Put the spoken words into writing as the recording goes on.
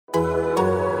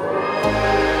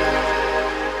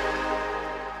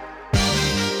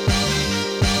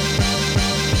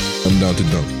down to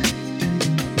dunk.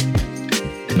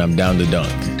 And I'm down to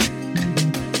dunk.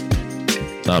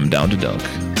 I'm down to dunk.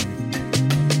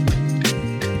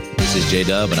 This is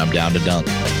J-Dub, and I'm down to dunk.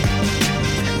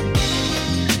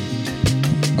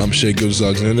 I'm Shea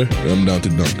Gilgeous-Alexander, and I'm down to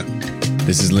dunk.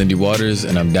 This is Lindy Waters,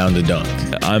 and I'm down to dunk.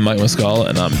 I'm Mike Muscala,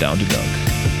 and I'm down to dunk.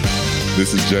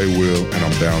 This is Jay Will, and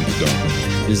I'm down to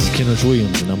dunk. This is Kenneth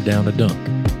Williams, and I'm down to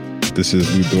dunk. This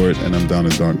is Lou Dort, and I'm down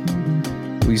to dunk.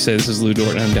 We say this is Lou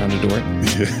Dort, and I'm down to Dort.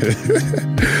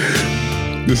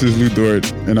 This is Lou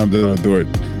Dort, and I'm down to Dort.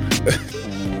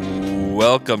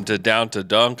 Welcome to Down to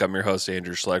Dunk. I'm your host,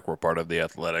 Andrew Schleck. We're part of the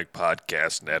Athletic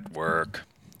Podcast Network.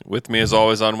 With me, as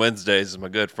always, on Wednesdays is my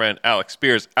good friend, Alex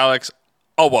Spears. Alex,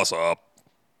 what's up?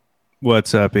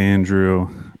 What's up, Andrew?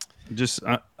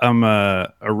 I'm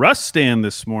a Russ stan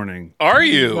this morning. Are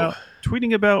you?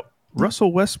 Tweeting about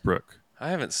Russell Westbrook. I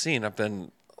haven't seen. I've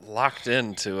been locked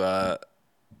into,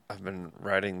 I've been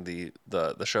writing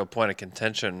the show Point of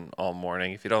Contention all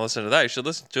morning. If you don't listen to that, you should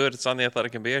listen to it. It's on the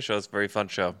Athletic NBA show. It's a very fun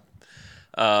show.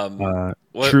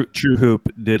 True Hoop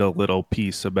did a little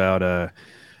piece about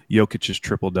Jokic's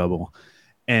triple-double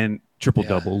and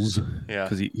triple-doubles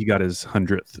because he got his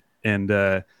 100th. And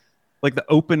like the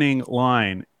opening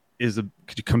line is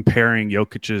comparing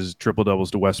Jokic's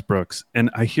triple-doubles to Westbrook's.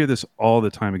 And I hear this all the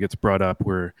time. It gets brought up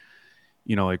where,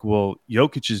 you know, like, well,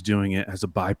 Jokic is doing it as a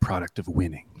byproduct of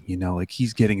winning. You know, like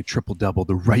he's getting a triple-double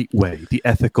the right way, the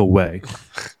ethical way.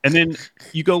 And then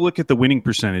you go look at the winning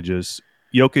percentages.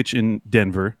 Jokic in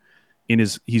Denver,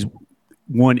 he's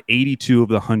won 82 of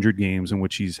the 100 games in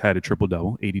which he's had a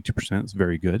triple-double. 82% is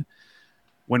very good.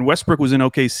 When Westbrook was in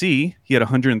OKC, he had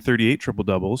 138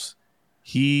 triple-doubles.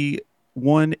 He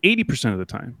won 80% of the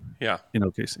time in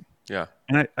OKC. Yeah.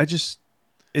 And it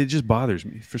just bothers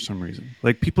me for some reason.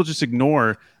 Like people just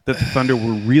ignore that the Thunder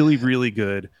were really, really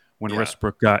good when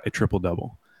Westbrook got a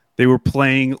triple-double. They were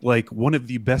playing like one of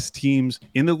the best teams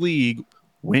in the league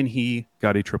when he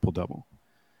got a triple-double.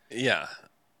 Yeah.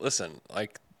 Listen,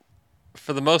 like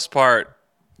for the most part,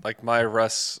 like my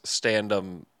Russ stand-up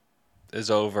is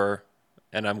over,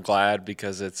 and I'm glad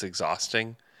because it's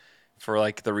exhausting for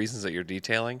like the reasons that you're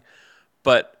detailing.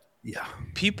 But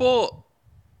people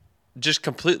just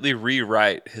completely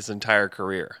rewrite his entire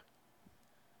career.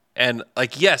 And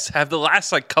like, yes, have the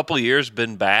last like couple years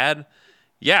been bad?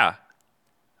 Yeah.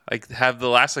 Like have the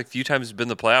last like few times been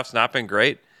the playoffs not been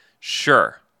great?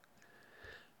 Sure.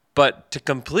 But to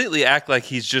completely act like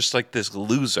he's just like this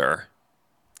loser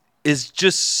is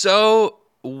just so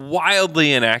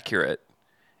wildly inaccurate.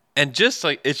 And just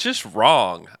like, it's just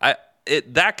wrong.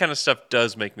 That kind of stuff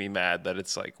does make me mad that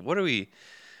it's like, what are we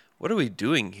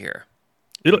doing here?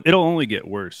 It'll only get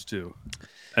worse too.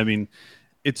 I mean,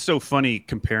 it's so funny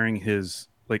comparing his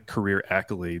like career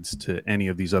accolades to any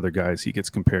of these other guys he gets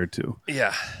compared to.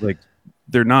 Yeah. Like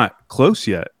they're not close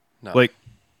yet. No. Like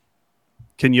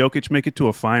can Jokic make it to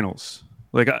a finals?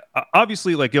 Like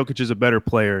obviously like Jokic is a better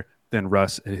player than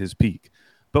Russ at his peak.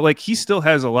 But like he still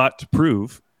has a lot to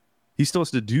prove. He still has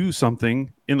to do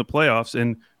something in the playoffs,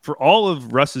 and for all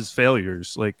of Russ's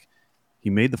failures, like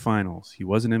he made the finals, he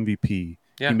was an MVP.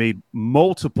 Yeah. He made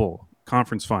multiple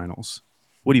conference finals.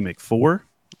 What do you make? 4?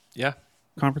 Yeah.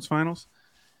 Conference finals?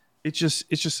 It's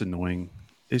just annoying.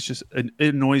 It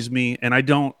annoys me, and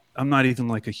I'm not even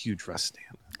like a huge Russ stan.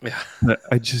 Yeah.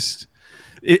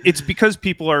 It's because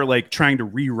people are like trying to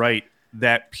rewrite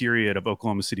that period of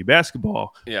Oklahoma City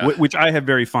basketball, which I have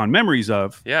very fond memories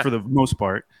of for the most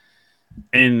part.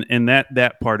 And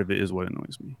that part of it is what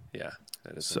annoys me. Yeah.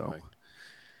 That is so annoying.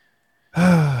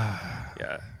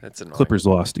 Yeah, it's annoying. Clippers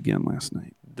lost again last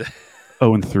night.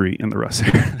 0-3 in the Russ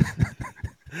era.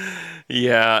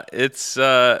 Yeah, it's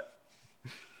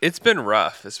been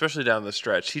rough, especially down the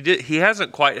stretch. He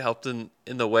hasn't quite helped in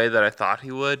the way that I thought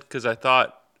he would, because I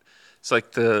thought it's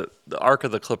like the arc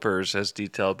of the Clippers, as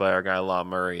detailed by our guy Law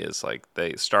Murray, is like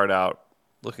they start out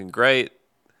looking great,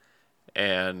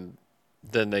 and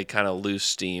then they kind of lose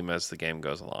steam as the game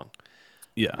goes along.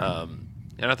 Yeah.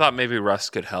 And I thought maybe Russ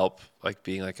could help, like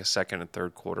being like a second and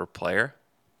third quarter player,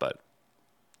 but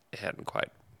it hadn't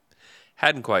quite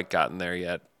gotten there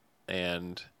yet.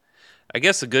 And I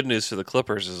guess the good news for the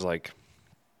Clippers is like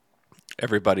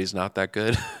everybody's not that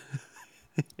good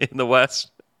in the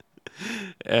West,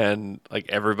 and like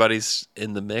everybody's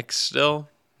in the mix still.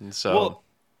 And so,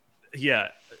 yeah.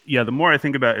 The more I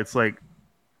think about it, it's like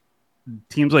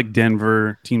teams like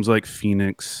Denver, teams like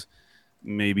Phoenix,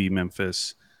 maybe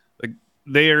Memphis, like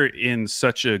they are in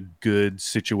such a good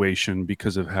situation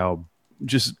because of how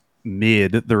just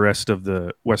mid the rest of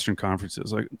the Western Conference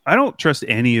is. Like I don't trust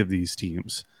any of these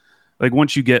teams. Like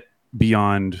once you get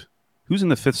beyond who's in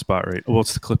the 5th spot, right? Well,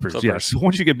 it's the Clippers. Yeah. Clippers. So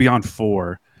once you get beyond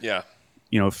 4, Yeah.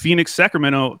 Phoenix,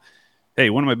 Sacramento. Hey,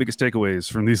 one of my biggest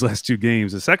takeaways from these last 2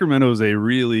 games is Sacramento is a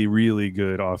really, really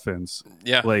good offense.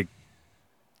 Yeah.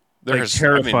 They're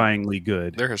terrifyingly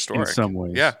good. They're historic in some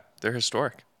ways. Yeah, they're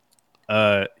historic.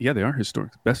 Yeah, they are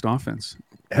historic. Best offense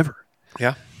ever.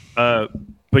 Yeah.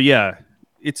 But yeah,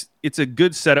 it's a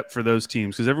good setup for those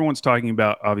teams because everyone's talking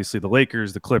about obviously the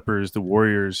Lakers, the Clippers, the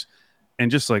Warriors,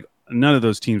 and just like none of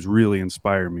those teams really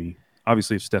inspire me.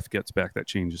 Obviously, if Steph gets back, that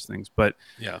changes things. But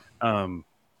yeah,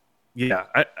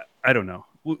 I don't know.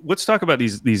 Let's talk about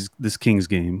this Kings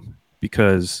game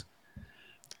because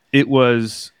it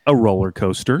was a roller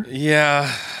coaster.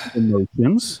 Yeah,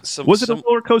 emotions. Was it a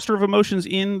roller coaster of emotions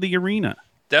in the arena?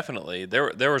 Definitely.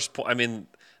 There was. I mean,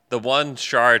 the one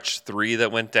Sharch 3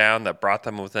 that went down that brought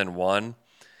them within 1.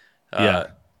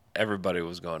 Everybody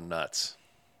was going nuts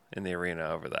in the arena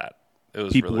over that. It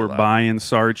was people really were loud. Buying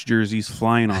Sarge jerseys,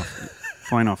 flying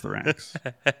off the racks.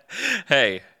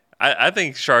 Hey, I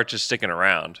think Sharch is sticking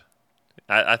around.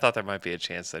 I thought there might be a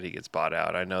chance that he gets bought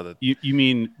out. I know that you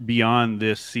mean beyond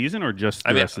this season or just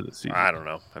the rest of the season? I don't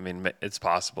know. I mean, it's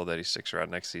possible that he sticks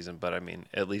around next season, but I mean,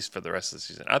 at least for the rest of the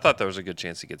season, I thought there was a good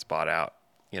chance he gets bought out.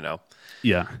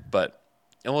 Yeah.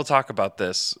 And we'll talk about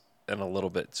this in a little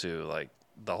bit too, like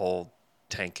the whole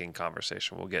tanking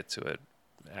conversation. We'll get to it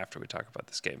after we talk about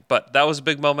this game. But that was a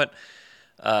big moment.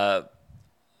 A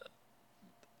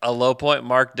low point.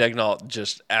 Mark Daigneault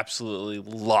just absolutely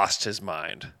lost his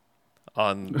mind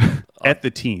on at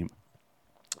the team.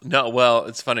 No, well,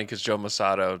 it's funny because Joe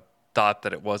Mussatto thought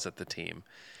that it was at the team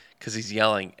because he's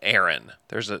yelling Aaron.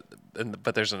 There's an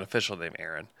official named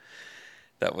Aaron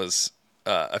that was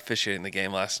officiating the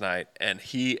game last night, and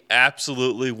he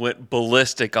absolutely went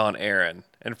ballistic on Aaron.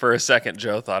 And for a second,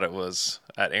 Joe thought it was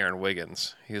at Aaron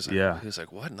Wiggins. He was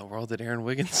like, "What in the world did Aaron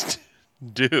Wiggins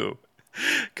do?"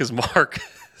 Because Mark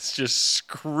is just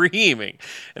screaming,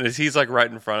 and he's like right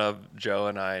in front of Joe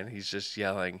and I, and he's just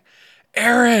yelling,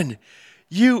 "Aaron,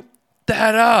 you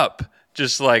that up!"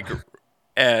 Just like,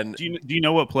 and do you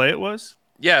know what play it was?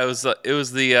 Yeah, it was so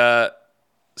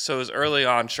it was early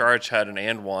on. Sharch had an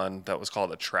and one that was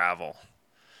called a travel.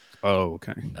 Oh,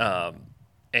 okay.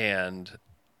 And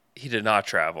he did not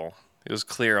travel. It was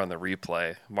clear on the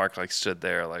replay. Mark stood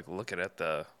there looking at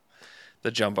the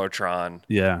jumbotron.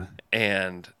 Yeah.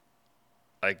 And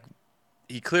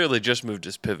he clearly just moved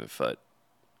his pivot foot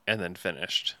and then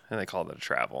finished, and they called it a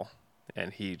travel.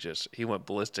 And he went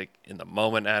ballistic in the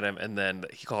moment at him, and then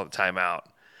he called a timeout.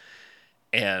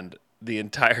 And the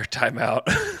entire timeout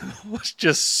was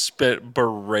just spent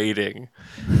berating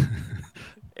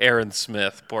Aaron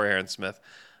Smith, poor Aaron Smith.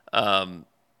 And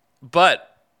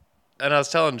I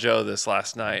was telling Joe this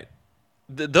last night,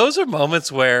 those are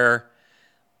moments where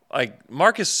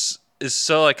Marcus is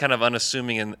so kind of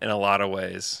unassuming in a lot of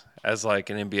ways as an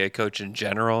NBA coach in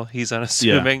general. He's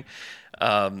unassuming.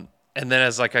 Yeah. And then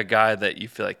as a guy that you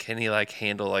feel can he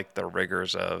handle the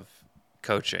rigors of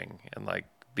coaching and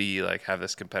have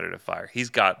this competitive fire. He's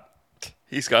got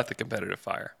the competitive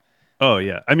fire. Oh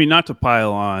yeah. I mean, not to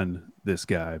pile on this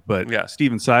guy, but yeah.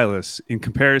 Stephen Silas, in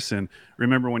comparison,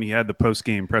 remember when he had the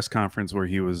post-game press conference where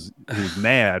he was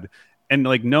mad and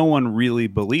no one really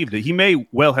believed it. He may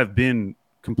well have been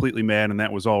completely mad and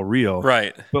that was all real.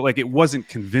 Right. But it wasn't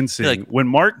convincing. When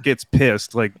Mark gets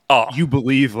pissed, you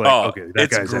believe okay, that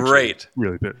guy's great.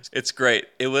 Really pissed. It's great.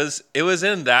 It was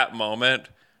in that moment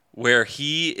where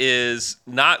he is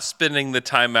not spending the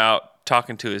time out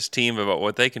talking to his team about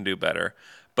what they can do better,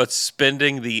 but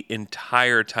spending the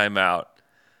entire time out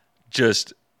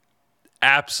just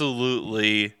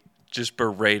absolutely just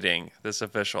berating this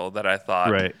official that I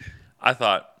thought,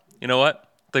 you know what?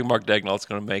 I think Mark Daigneault's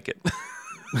going to make it.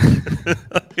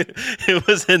 It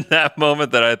was in that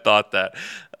moment that I thought that.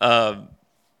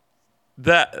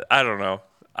 That, I don't know.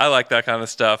 I like that kind of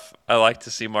stuff. I like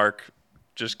to see Mark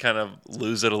just kind of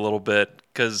lose it a little bit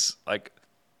because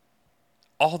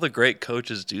all the great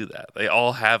coaches do that. They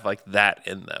all have that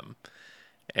in them.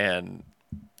 And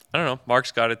I don't know,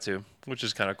 Mark's got it too, which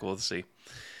is kind of cool to see.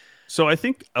 So I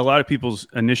think a lot of people's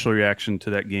initial reaction to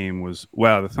that game was,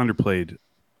 wow, the Thunder played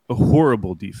a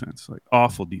horrible defense,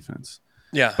 awful defense.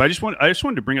 Yeah. But I just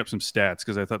wanted to bring up some stats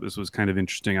because I thought this was kind of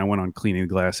interesting. I went on Cleaning the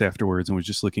Glass afterwards and was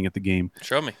just looking at the game.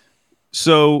 Show me.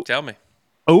 So tell me.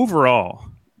 Overall,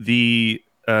 the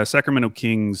Sacramento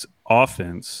Kings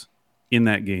offense in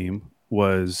that game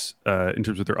was, in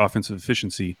terms of their offensive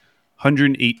efficiency,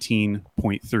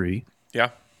 118.3. Yeah.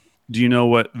 Do you know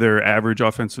what their average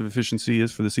offensive efficiency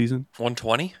is for the season?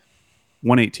 120?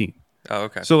 118. Oh,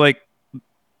 okay. So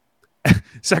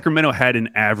Sacramento had an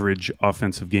average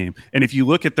offensive game. And if you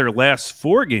look at their last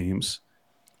 4 games,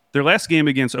 their last game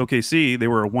against OKC, they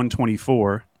were a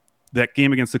 124. That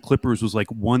game against the Clippers was like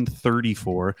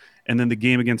 134. And then the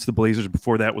game against the Blazers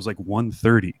before that was like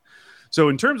 130. So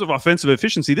in terms of offensive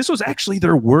efficiency, this was actually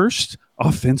their worst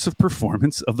offensive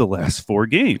performance of the last 4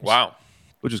 games. Wow.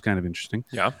 Which is kind of interesting.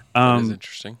 Yeah, that is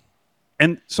interesting.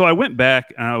 And so I went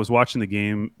back and I was watching the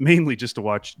game mainly just to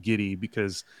watch Giddey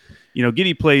because,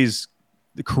 Giddey plays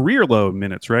the career low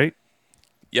minutes, right?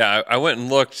 Yeah, I went and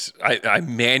looked. I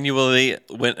manually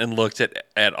went and looked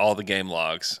at all the game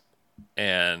logs.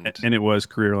 And it was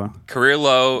career low. Career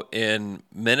low in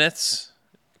minutes,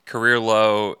 career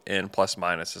low in plus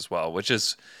minus as well, which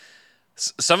is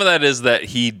some of that is that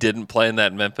he didn't play in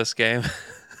that Memphis game.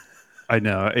 I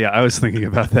know. Yeah, I was thinking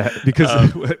about that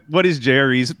because what is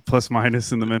JRE's plus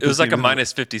minus in the Memphis? It was like game? a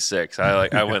minus 56.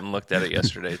 I went and looked at it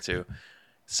yesterday too.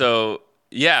 So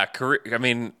yeah,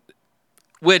 okay,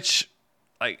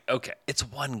 it's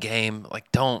one game.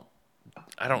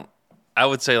 I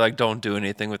would say don't do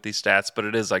anything with these stats, but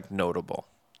it is notable.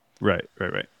 Right.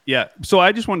 Yeah. So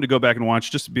I just wanted to go back and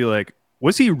watch just to be like,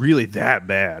 was he really that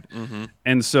bad? Mm-hmm.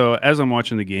 And so as I'm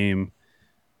watching the game,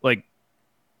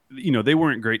 they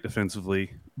weren't great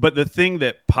defensively, but the thing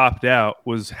that popped out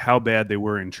was how bad they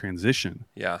were in transition.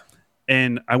 Yeah.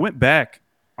 And I went back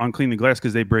on Clean the Glass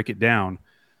because they break it down.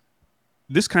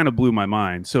 This kind of blew my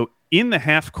mind. So in the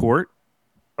half court,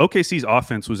 OKC's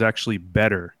offense was actually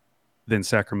better than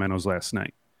Sacramento's last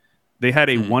night. They had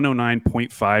a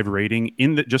 109.5 rating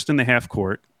just in the half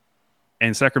court,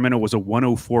 and Sacramento was a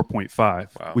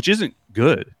 104.5, which isn't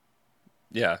good.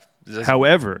 Yeah.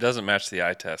 However, it doesn't match the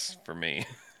eye test for me.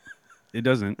 It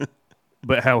doesn't.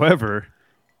 But however,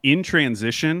 in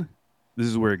transition, this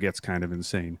is where it gets kind of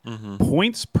insane. Mm-hmm.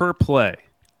 Points per play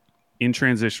in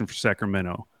transition for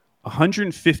Sacramento,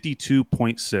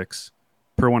 152.6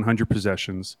 per 100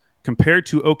 possessions, compared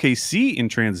to OKC in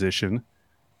transition,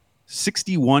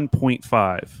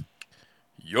 61.5.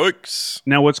 Yikes.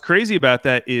 Now, what's crazy about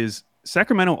that is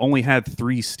Sacramento only had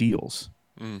 3 steals.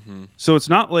 Mm-hmm. So it's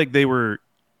not like they were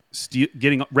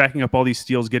racking up all these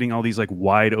steals, getting all these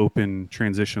wide open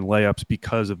transition layups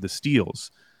because of the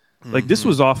steals. Mm-hmm. This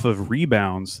was off of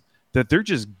rebounds that they're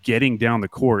just getting down the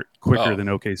court quicker than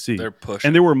OKC. They're pushing.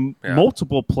 And there were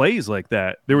multiple plays like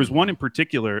that. There was one in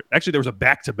particular. Actually, there was a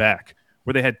back-to-back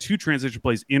where they had 2 transition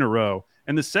plays in a row.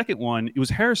 And the second one, it was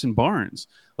Harrison Barnes,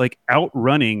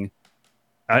 outrunning,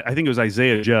 I think it was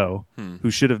Isaiah Joe,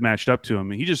 who should have matched up to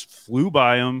him. And he just flew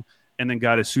by him and then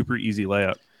got a super easy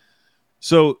layup.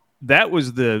 So that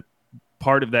was the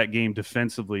part of that game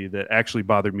defensively that actually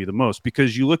bothered me the most,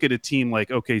 because you look at a team like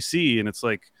OKC and it's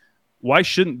why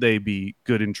shouldn't they be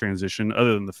good in transition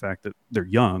other than the fact that they're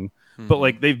young? Mm-hmm.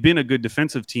 But they've been a good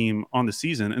defensive team on the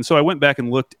season. And so I went back and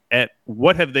looked at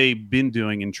what have they been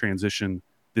doing in transition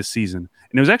this season.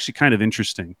 And it was actually kind of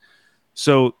interesting.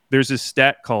 So there's this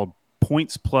stat called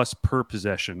points plus per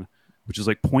possession, which is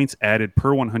points added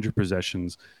per 100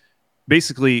 possessions.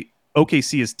 Basically,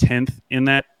 OKC is 10th in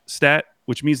that stat,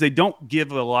 which means they don't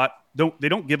give up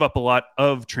a lot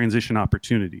of transition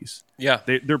opportunities. Yeah.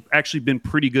 They're actually been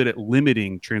pretty good at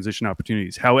limiting transition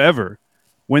opportunities. However,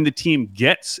 when the team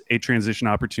gets a transition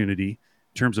opportunity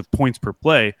in terms of points per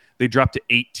play, they drop to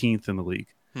 18th in the league.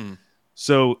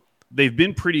 So they've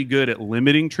been pretty good at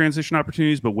limiting transition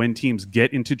opportunities, but when teams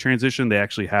get into transition,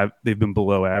 they've been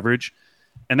below average.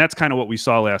 And that's kind of what we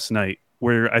saw last night,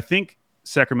 where I think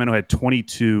Sacramento had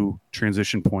 22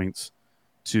 transition points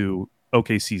to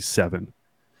OKC's 7.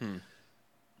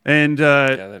 And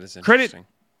that is interesting.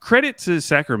 Credit to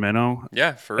Sacramento.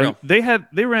 Yeah, for real.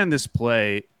 They ran this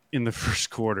play in the first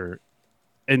quarter,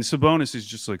 and Sabonis is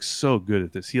just so good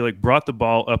at this. He brought the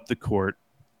ball up the court,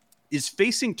 is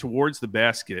facing towards the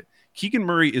basket. Keegan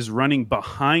Murray is running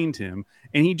behind him,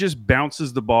 and he just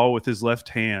bounces the ball with his left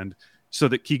hand so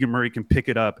that Keegan Murray can pick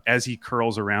it up as he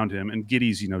curls around him. And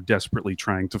Giddey's, desperately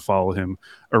trying to follow him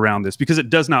around this because it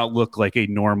does not look like a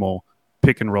normal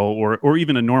pick and roll or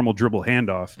even a normal dribble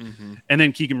handoff. Mm-hmm. And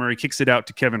then Keegan Murray kicks it out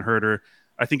to Kevin Huerter.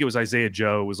 I think it was Isaiah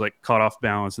Joe was caught off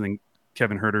balance, and then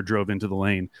Kevin Huerter drove into the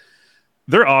lane.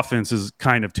 Their offense is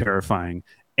kind of terrifying.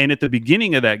 And at the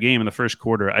beginning of that game in the first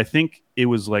quarter, I think it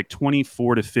was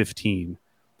 24-15.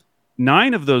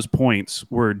 9 of those points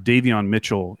were Davion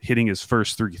Mitchell hitting his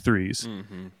first 3 threes.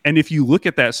 Mm-hmm. And if you look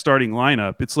at that starting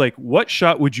lineup, it's what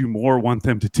shot would you more want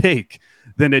them to take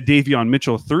than a Davion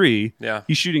Mitchell 3? Yeah.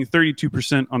 He's shooting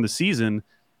 32% on the season.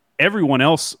 Everyone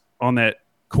else on that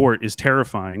court is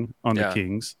terrifying on the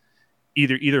Kings,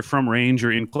 either from range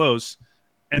or in close.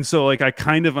 And so, like, I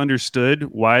kind of understood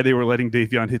why they were letting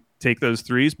Davion take those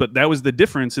threes, but that was the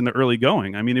difference in the early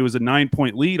going. I mean, it was a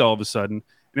 9-point lead all of a sudden,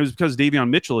 and it was because Davion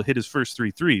Mitchell hit his first 3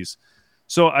 threes.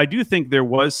 So I do think there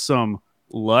was some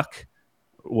unluckiness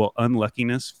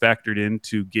factored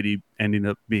into Giddey ending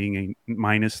up being a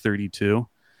minus 32.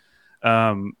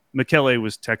 Michele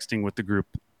was texting with the group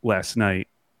last night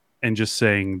and just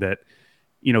saying that,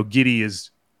 Giddey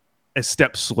is a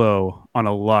step slow on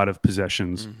a lot of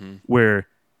possessions where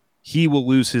he will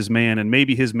lose his man, and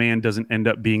maybe his man doesn't end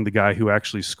up being the guy who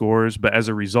actually scores. But as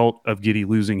a result of Giddey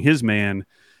losing his man,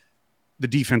 the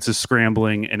defense is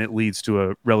scrambling, and it leads to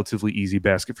a relatively easy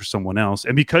basket for someone else.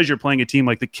 And because you're playing a team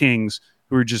like the Kings,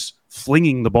 who are just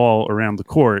flinging the ball around the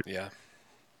court,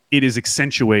 it is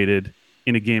accentuated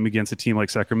in a game against a team like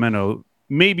Sacramento,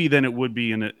 maybe than it would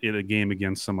be in a game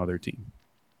against some other team.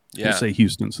 Yeah. We'll say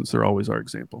Houston, since they're always our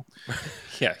example.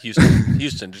 Yeah,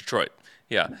 Houston, Detroit.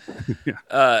 Yeah.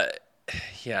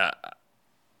 Yeah.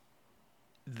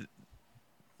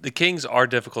 The Kings are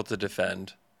difficult to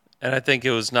defend. And I think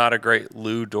it was not a great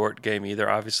Lou Dort game either.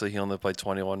 Obviously, he only played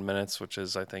 21 minutes, which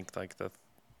is, I think, like the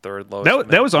third lowest.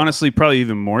 That was honestly probably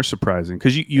even more surprising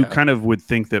because you kind of would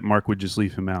think that Mark would just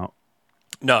leave him out.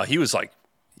 No, he was like,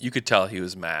 you could tell he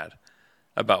was mad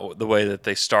about the way that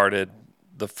they started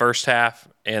the first half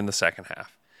and the second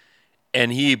half.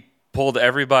 And he pulled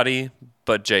everybody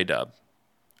but J-Dub.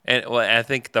 And I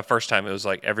think the first time it was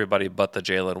like everybody but the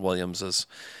Jalen Williamses.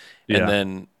 And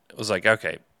then it was like,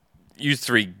 okay, you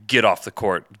three get off the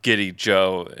court, Giddey,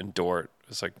 Joe, and Dort.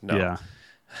 It's like, no. Yeah.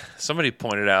 Somebody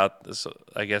pointed out, this,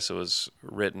 I guess it was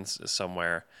written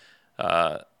somewhere,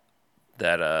 that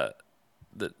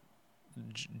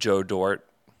Joe Dort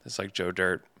is like Joe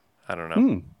Dirt. I don't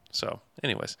know. So,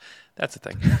 anyways, that's the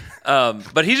thing.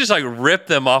 But he just like ripped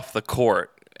them off the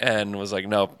court and was like,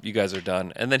 "No, you guys are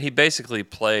done." And then he basically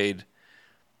played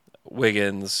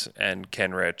Wiggins and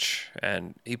Kenrich,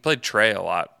 and he played Trey a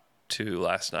lot too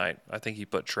last night. I think he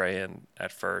put Trey in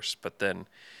at first, but then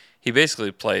he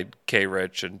basically played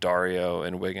K-Rich and Dario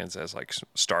and Wiggins as like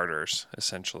starters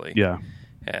essentially. Yeah,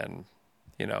 and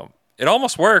it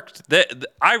almost worked.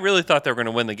 I really thought they were going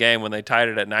to win the game when they tied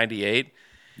it at 98.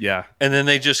 Yeah. And then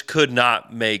they just could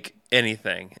not make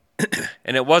anything.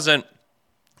 And it wasn't,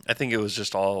 I think it was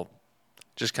just all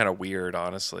just kind of weird,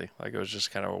 honestly. Like it was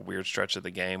just kind of a weird stretch of the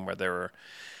game where there were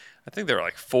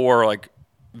like 4 like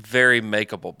very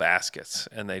makeable baskets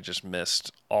and they just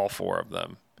missed all 4 of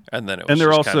them. And then it was they're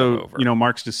just also, kind of over.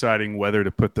 Mark's deciding whether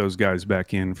to put those guys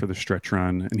back in for the stretch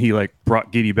run. And he like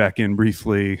brought Giddey back in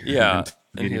briefly. Yeah.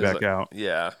 And Giddey back out.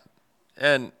 Yeah.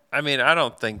 And I mean, I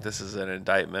don't think this is an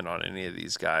indictment on any of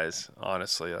these guys,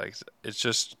 honestly. Like, it's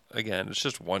just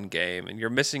one game, and you're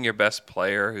missing your best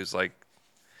player, who's like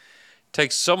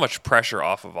takes so much pressure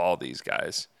off of all these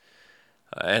guys.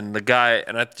 And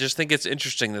I just think it's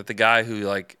interesting that the guy who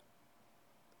like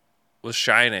was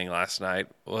shining last night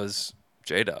was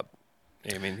J-Dub.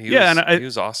 I mean, he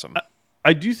was awesome.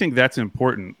 I do think that's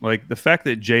important. Like the fact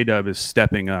that J-Dub is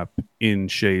stepping up in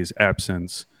Shai's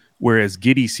absence. Whereas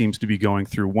Giddey seems to be going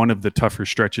through one of the tougher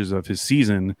stretches of his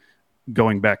season,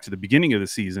 going back to the beginning of the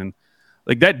season,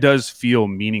 like that does feel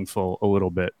meaningful a little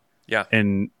bit. Yeah.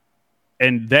 And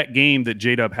that game that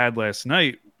J-Dub had last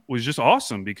night was just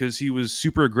awesome because he was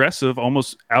super aggressive,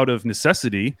 almost out of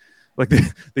necessity. Like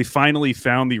they finally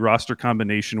found the roster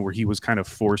combination where he was kind of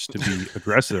forced to be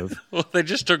aggressive. Well, they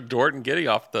just took Dort and Giddey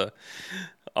off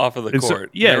of the court. So,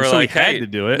 yeah, they were so like, he had hey, to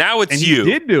do it. Now it's and you.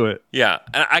 He did do it. Yeah,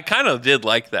 and I kind of did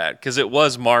like that because it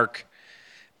was Mark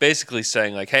basically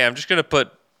saying like, "Hey, I'm just going to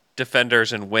put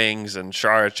defenders and wings and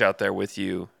Saric out there with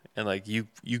you, and like you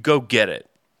go get it,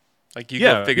 like you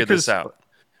go figure this out."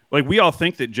 Like we all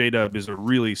think that J-Dub is a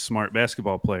really smart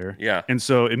basketball player. Yeah, and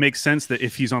so it makes sense that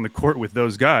if he's on the court with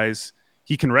those guys,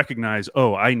 he can recognize,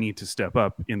 oh, I need to step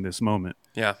up in this moment.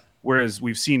 Yeah. Whereas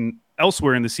we've seen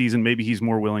elsewhere in the season, maybe he's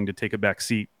more willing to take a back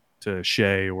seat to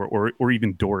Shai or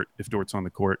even Dort if Dort's on the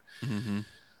court.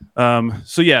 Mm-hmm.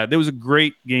 So yeah, there was a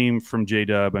great game from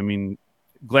J-Dub. I mean,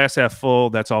 glass half full.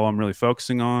 That's all I'm really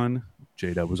focusing on.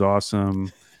 J-Dub was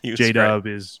awesome. J-Dub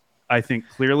is, I think,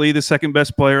 clearly the second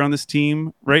best player on this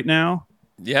team right now.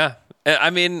 Yeah,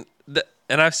 I mean,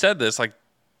 and I've said this, like,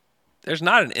 there's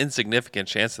not an insignificant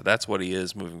chance that that's what he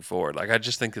is moving forward. Like, I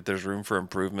just think that there's room for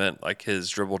improvement. Like, his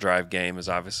dribble drive game is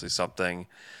obviously something.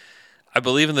 I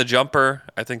believe in the jumper.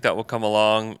 I think that will come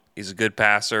along. He's a good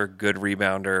passer, good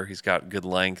rebounder. He's got good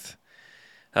length.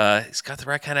 He's got the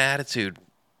right kind of attitude.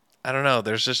 I don't know.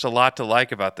 There's just a lot to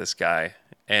like about this guy.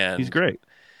 And he's great.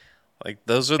 Like,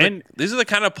 these are the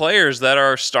kind of players that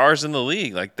are stars in the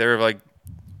league. Like, they're like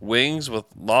wings with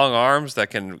long arms that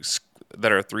can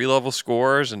that are 3-level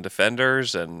scorers and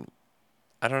defenders, and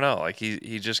I don't know, like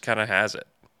he just kind of has it.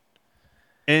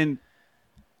 And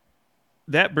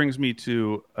that brings me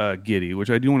to Giddey, which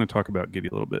I do want to talk about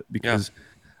Giddey a little bit because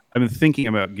I've been thinking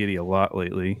about Giddey a lot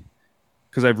lately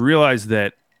because I've realized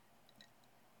that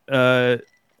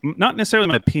not necessarily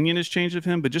my opinion has changed of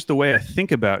him, but just the way I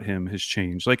think about him has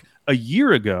changed. Like a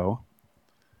year ago,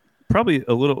 probably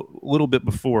a little bit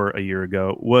before a year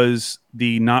ago, was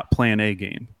the not Plan A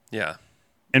game. Yeah.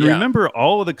 And remember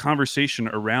all of the conversation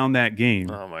around that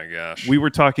game. Oh, my gosh. We were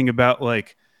talking about,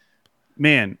 like,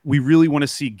 man, we really want to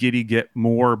see Giddey get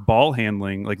more ball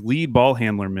handling, like lead ball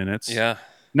handler minutes. Yeah.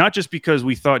 Not just because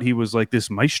we thought he was like this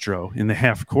maestro in the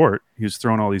half court. He was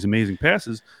throwing all these amazing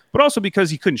passes, but also because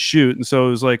he couldn't shoot. And so it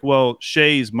was like, well,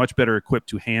 Shea's much better equipped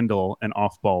to handle an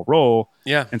off-ball role.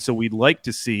 Yeah. And so we'd like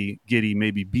to see Giddey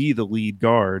maybe be the lead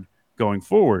guard going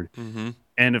forward. Mm-hmm.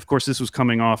 And, of course, this was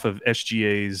coming off of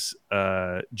SGA's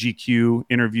GQ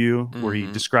interview where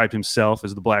he described himself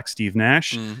as the Black Steve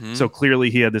Nash. Mm-hmm. So clearly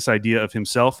he had this idea of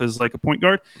himself as like a point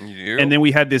guard. Yep. And then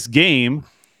we had this game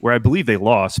where I believe they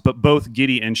lost, but both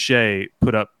Giddey and Shea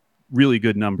put up really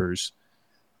good numbers.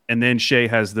 And then Shea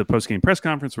has the post-game press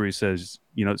conference where he says,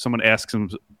 you know, someone asks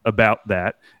him about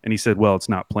that, and he said, well, it's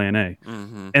not Plan A.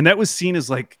 Mm-hmm. And that was seen as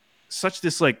like such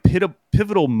this like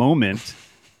pivotal moment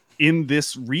in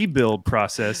this rebuild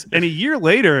process. And a year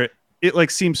later, it like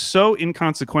seems so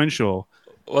inconsequential.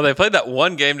 Well, they played that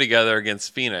one game together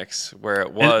against Phoenix where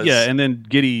it was. And then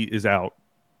Giddey is out,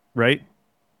 right?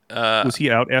 Was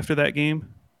he out after that game?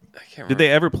 I can't remember. Did they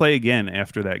ever play again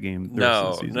after that game?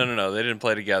 No. They didn't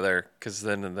play together because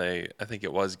then I think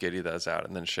it was Giddey that was out,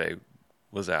 and then Shea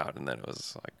was out, and then it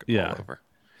was like all over.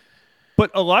 But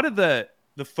a lot of the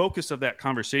focus of that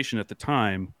conversation at the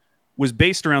time was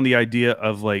based around the idea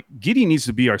of like Giddey needs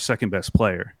to be our second best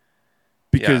player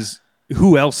because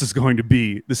who else is going to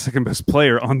be the second best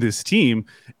player on this team?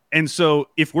 And so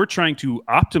if we're trying to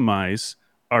optimize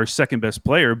our second best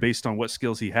player based on what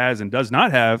skills he has and does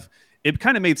not have, it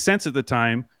kind of made sense at the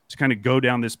time to kind of go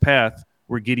down this path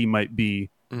where Giddey might be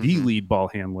the lead ball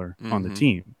handler on the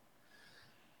team.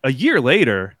 A year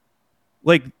later,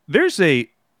 like there's a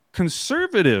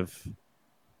conservative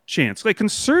chance, like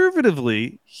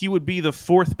conservatively, he would be the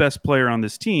fourth best player on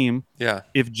this team. Yeah.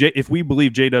 If we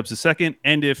believe J-Dub's the second,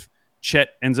 and if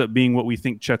Chet ends up being what we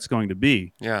think Chet's going to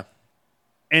be. Yeah.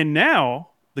 And now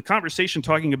the conversation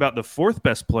talking about the fourth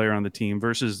best player on the team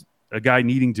versus a guy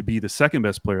needing to be the second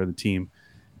best player on the team,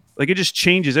 like it just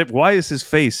changes it. Why is his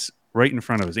face right in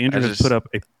front of us? Andrew has put up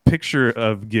a picture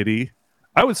of Giddey.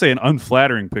 I would say an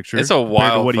unflattering picture. It's a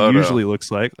wild what photo. He usually looks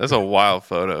like. That's a wild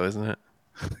photo, isn't it?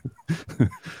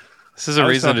 This is a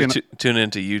reason to tune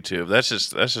into YouTube. That's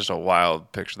just a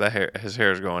wild picture. His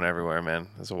hair is going everywhere, man.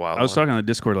 That's a wild. I was talking on the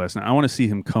Discord last night. I want to see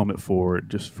him comb it forward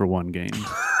just for one game,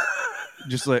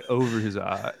 just like over his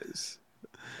eyes.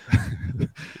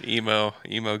 emo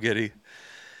Giddey.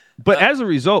 But as a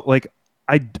result, like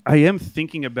I am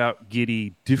thinking about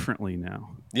Giddey differently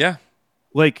now. Yeah.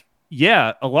 Like,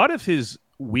 yeah, a lot of his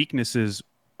weaknesses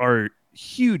are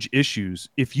huge issues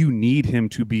if you need him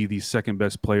to be the second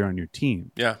best player on your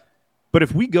team. Yeah. But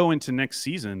if we go into next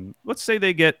season, let's say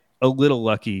they get a little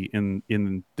lucky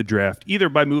in the draft, either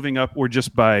by moving up or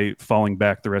just by falling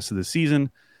back the rest of the season,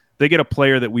 they get a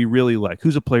player that we really like.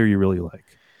 Who's a player you really like,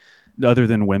 other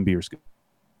than Wemby or Scoot?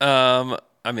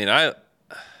 I mean, I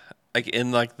like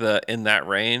in that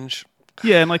range.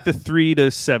 Yeah, in like the 3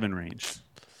 to 7 range.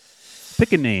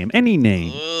 Pick a name, any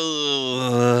name.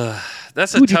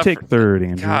 That's who would you take third,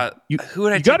 Andrew? God, who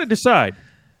would I? You got to decide.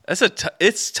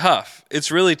 It's tough.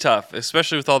 It's really tough,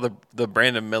 especially with all the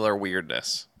Brandon Miller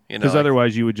weirdness. You know, because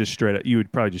otherwise you would just you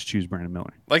would probably just choose Brandon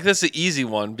Miller. Like that's the easy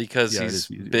one because he's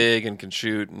big and can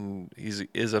shoot and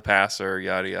is a passer.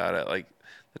 Yada yada. Like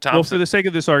the Thompson. Well, for the sake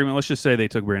of this argument, let's just say they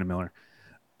took Brandon Miller.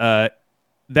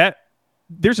 That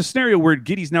there's a scenario where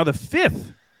Giddey's now the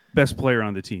 5th best player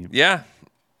on the team. Yeah.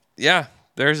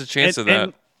 There's a chance of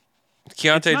that.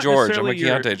 Keontae George. I'm a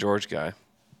Keontae George guy.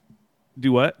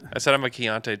 Do what? I said I'm a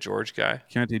Keontae George guy.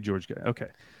 Keontae George guy. Okay.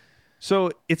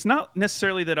 So it's not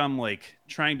necessarily that I'm like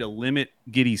trying to limit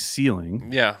Giddey's ceiling.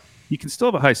 Yeah. He can still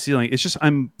have a high ceiling. It's just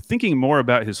I'm thinking more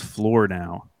about his floor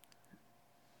now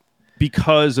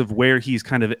because of where he's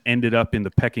kind of ended up in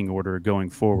the pecking order going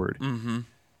forward. Mm-hmm.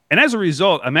 And as a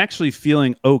result, I'm actually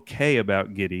feeling okay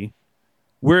about Giddey.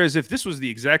 Whereas if this was the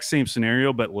exact same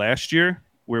scenario, but last year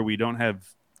where we don't have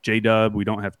J-Dub, we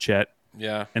don't have Chet,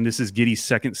 and this is Giddey's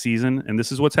second season, and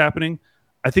this is what's happening,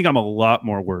 I think I'm a lot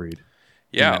more worried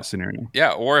in that scenario.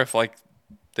 Yeah, or if like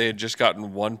they had just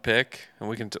gotten one pick,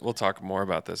 and we'll talk more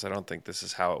about this. I don't think this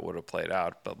is how it would have played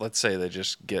out, but let's say they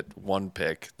just get one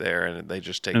pick there, and they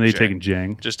just take. And they taking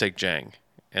Jang. Just take Jang,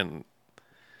 and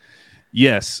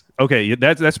yes, okay,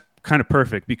 that's kind of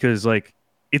perfect because like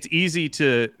it's easy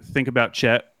to think about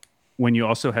Chet when you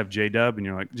also have J-Dub, and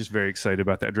you're like just very excited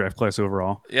about that draft class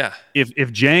overall. Yeah.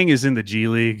 If Jang is in the G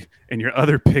League and your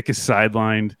other pick is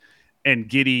sidelined, and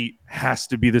Giddey has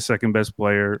to be the second best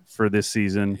player for this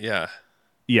season.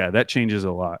 Yeah, that changes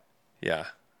a lot. Yeah.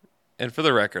 And for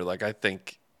the record, like I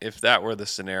think if that were the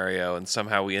scenario and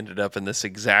somehow we ended up in this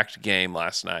exact game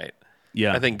last night,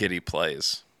 I think Giddey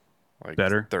plays like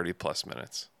better 30 plus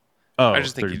minutes. Oh, I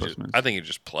think he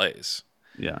just plays.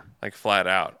 Yeah. Like flat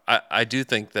out. I do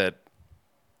think that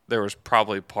there was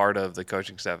probably part of the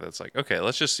coaching staff that's like, okay,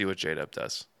 let's just see what J-Dub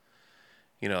does.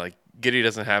 You know, like Giddey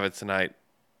doesn't have it tonight.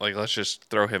 Like, let's just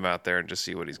throw him out there and just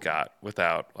see what he's got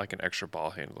without, like, an extra ball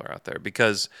handler out there.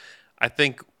 Because I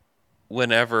think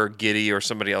whenever Giddey or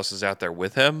somebody else is out there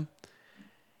with him,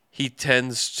 he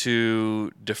tends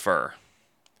to defer.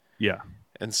 Yeah.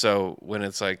 And so when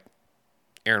it's, like,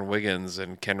 Aaron Wiggins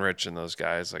and Kenrich and those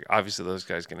guys, like, obviously those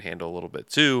guys can handle a little bit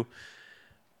too.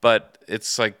 But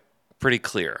it's, like, pretty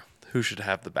clear who should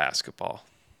have the basketball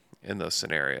in those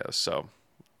scenarios. So,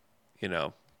 you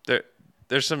know,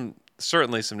 there's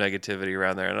certainly some negativity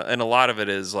around there, and a lot of it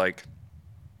is like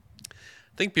I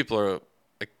think people are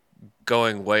like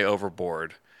going way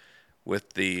overboard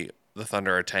with the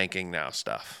Thunder are tanking now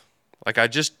stuff. Like I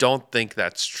just don't think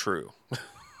that's true.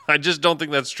 I just don't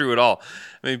think that's true at all.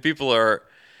 I mean, people are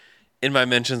in my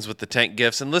mentions with the tank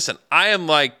gifts, and listen, I am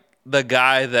like the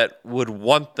guy that would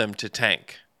want them to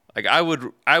tank. Like I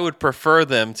would prefer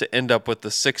them to end up with the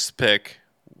 6th pick,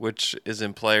 which is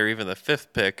in play, or even the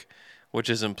 5th pick, which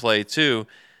is in play too,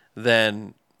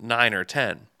 than 9 or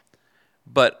 10.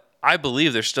 But I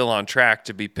believe they're still on track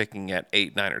to be picking at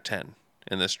 8, 9, or 10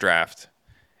 in this draft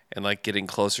and like getting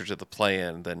closer to the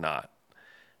play-in than not.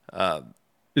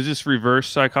 Is this reverse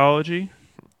psychology?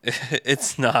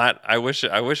 It's not. I wish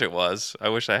it was. I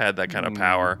wish I had that kind of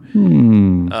power.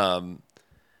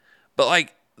 But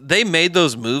like they made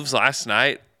those moves last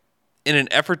night in an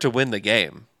effort to win the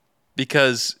game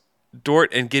because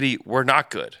Dort and Giddey were not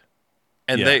good.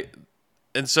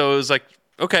 And so it was like,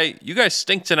 okay, you guys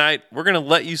stink tonight. We're going to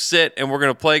let you sit, and we're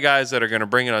going to play guys that are going to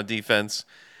bring it on defense,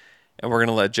 and we're going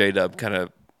to let J-Dub kind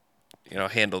of, you know,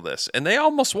 handle this. And they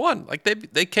almost won. Like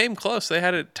they came close. They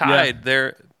had it tied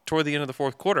there toward the end of the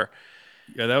fourth quarter.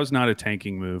 Yeah, that was not a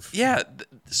tanking move. Yeah.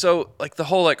 So like the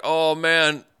whole like, oh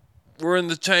man, we're in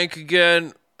the tank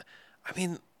again. I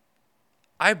mean,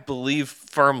 I believe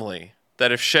firmly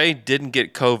that if Shea didn't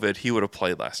get COVID, he would have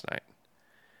played last night.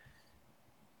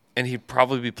 And he'd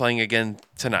probably be playing again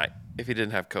tonight if he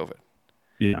didn't have COVID.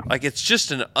 Yeah. Like, it's just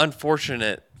an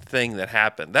unfortunate thing that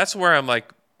happened. That's where I'm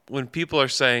like, when people are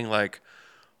saying, like,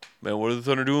 man, what are the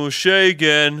Thunder doing with Shea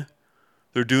again?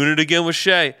 They're doing it again with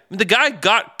Shea. I mean, the guy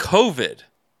got COVID.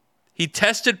 He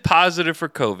tested positive for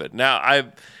COVID. Now,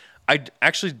 I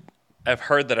actually have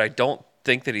heard that I don't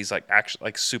think that he's, like, actually,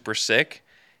 like, super sick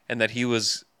and that he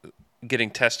was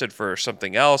getting tested for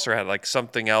something else or had like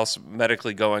something else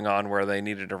medically going on where they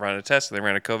needed to run a test. And they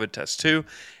ran a COVID test too,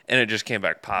 and it just came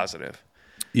back positive.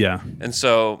 Yeah. And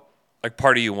so like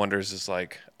part of you wonders is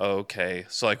like, okay,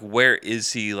 so like where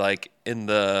is he like in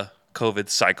the COVID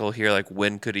cycle here? Like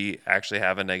when could he actually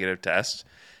have a negative test?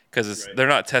 Because they're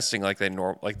not testing like they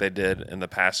did in the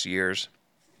past years.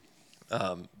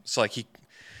 So like he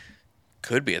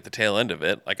could be at the tail end of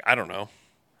it. Like I don't know.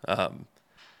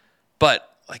 But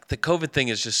like the COVID thing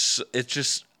is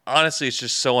just honestly, it's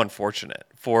just so unfortunate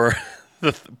for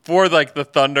like the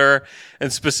Thunder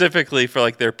and specifically for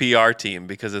like their PR team,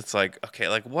 because it's like, okay,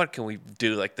 like what can we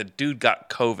do? Like the dude got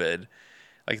COVID.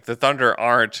 Like the Thunder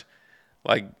aren't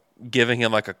like giving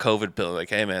him like a COVID pill. Like,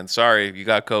 hey man, sorry, you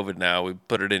got COVID now. We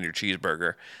put it in your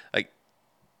cheeseburger. Like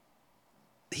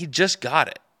he just got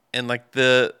it. And like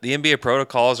the NBA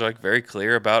protocols are like very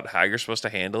clear about how you're supposed to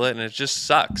handle it. And it just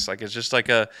sucks. Like it's just like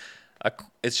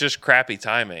it's just crappy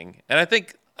timing. And I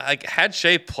think like had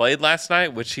Shea played last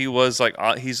night, which he was like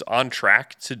he's on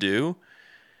track to do.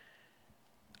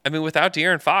 I mean, without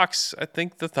De'Aaron Fox, I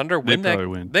think the Thunder win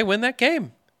that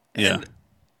game. Yeah.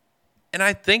 And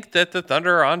I think that the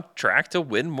Thunder are on track to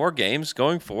win more games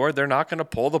going forward. They're not going to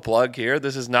pull the plug here.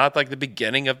 This is not like the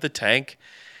beginning of the tank.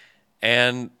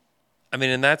 And I mean,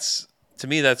 and that's, to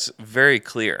me, that's very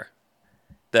clear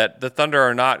that the Thunder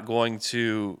are not going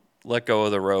to let go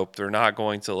of the rope. They're not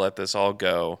going to let this all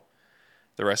go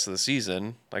the rest of the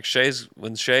season. Like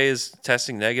when Shea is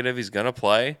testing negative, he's going to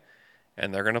play,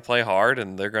 and they're going to play hard,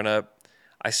 and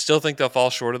I still think they'll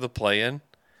fall short of the play-in.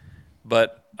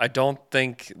 but I don't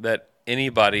think that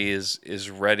anybody is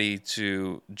ready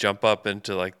to jump up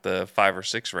into like the 5 or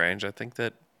 6 range. I think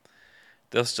that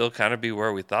they'll still kind of be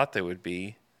where we thought they would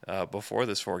be before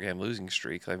this 4-game losing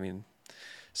streak. I mean,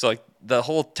 so like the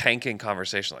whole tanking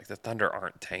conversation, like the Thunder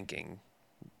aren't tanking.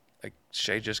 Like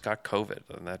Shea just got COVID,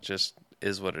 and that just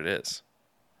is what it is.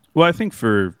 Well, I think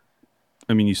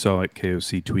you saw like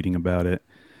KOC tweeting about it.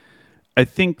 I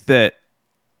think that,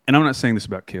 and I'm not saying this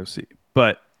about KOC,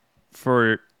 but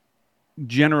for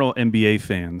general NBA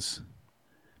fans,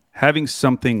 having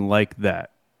something like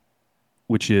that,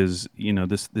 which is,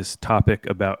 this topic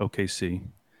about OKC,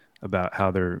 about how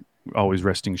they're always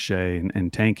resting Shea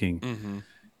and tanking,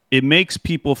 it makes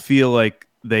people feel like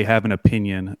they have an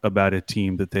opinion about a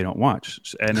team that they don't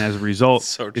watch. And as a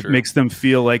result, it makes them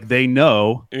feel like they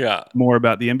know more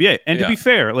about the NBA. And to be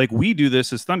fair, like we do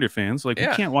this as Thunder fans, like we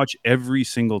can't watch every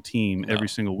single team every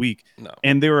single week. No.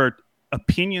 And there are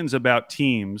opinions about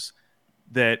teams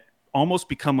that almost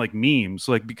become like memes,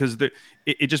 like because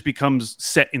it just becomes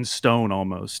set in stone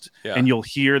almost. Yeah. And you'll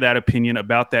hear that opinion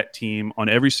about that team on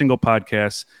every single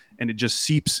podcast, and it just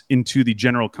seeps into the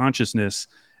general consciousness.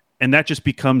 And that just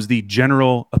becomes the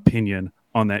general opinion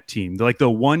on that team. Like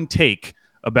the one take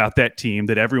about that team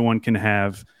that everyone can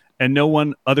have, and no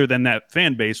one other than that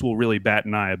fan base will really bat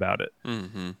an eye about it.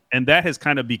 Mm-hmm. And that has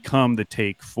kind of become the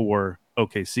take for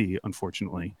OKC,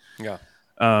 unfortunately. Yeah.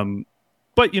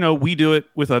 But, we do it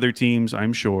with other teams,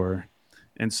 I'm sure.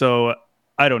 And so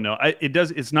I don't know.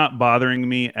 It's not bothering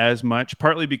me as much,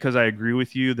 partly because I agree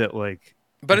with you that like,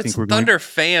 but it's Thunder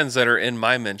fans that are in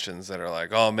my mentions that are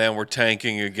like, "Oh man, we're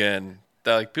tanking again."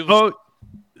 They're like people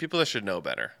that should know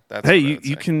better. That's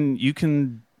you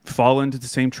can fall into the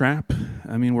same trap.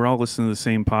 I mean, we're all listening to the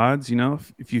same pods.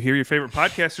 If you hear your favorite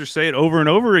podcasters say it over and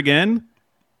over again,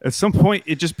 at some point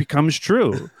it just becomes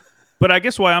true. But I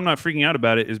guess why I'm not freaking out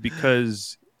about it is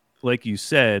because, like you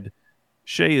said,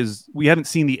 we haven't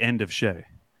seen the end of Shea.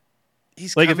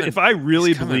 He's like coming, if I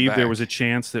really believe back. There was a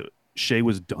chance that Shea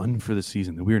was done for the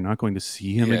season, that we were not going to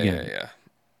see him again,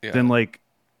 yeah. then like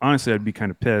honestly I'd be kind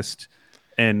of pissed,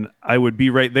 and I would be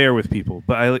right there with people.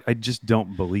 But I just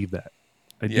don't believe that.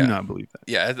 I do not believe that.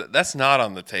 Yeah, that's not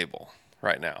on the table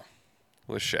right now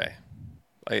with Shea.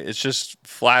 Like, it's just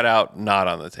flat out not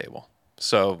on the table.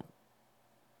 So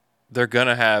they're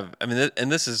gonna have. I mean, and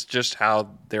this is just how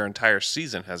their entire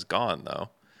season has gone, though.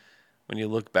 When you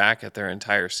look back at their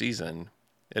entire season,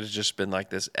 it has just been like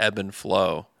this ebb and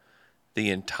flow the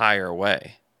entire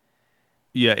way.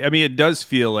 Yeah, I mean, it does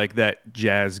feel like that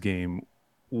Jazz game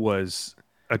was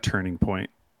a turning point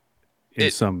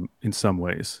in some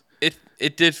ways.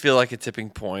 It did feel like a tipping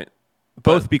point,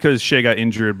 both because Shea got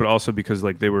injured, but also because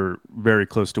like they were very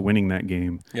close to winning that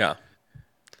game. Yeah,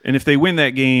 and if they win that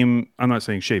game, I'm not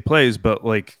saying Shea plays, but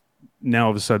like now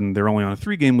all of a sudden they're only on a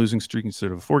 3-game losing streak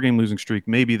instead of a 4-game losing streak.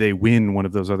 Maybe they win one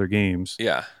of those other games.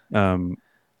 Yeah.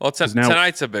 Well,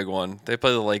 tonight's a big one. They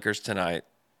play the Lakers tonight.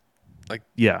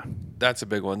 That's a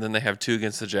big one. Then they have 2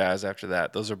 against the Jazz after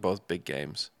that. Those are both big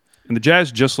games. And the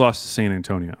Jazz just lost to San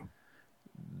Antonio.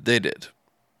 They did.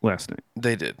 Last night.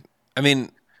 They did. I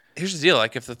mean, here's the deal.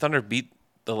 Like, if the Thunder beat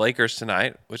the Lakers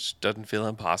tonight, which doesn't feel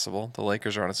impossible, the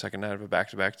Lakers are on a second night of a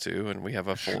back-to-back too, and we have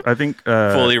a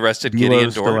fully rested Gideon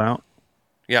Dort. Still out.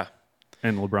 Yeah.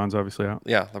 And LeBron's obviously out.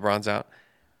 Yeah, LeBron's out.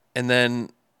 And then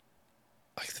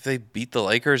like if they beat the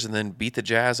Lakers and then beat the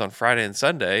Jazz on Friday and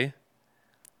Sunday,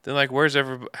 then like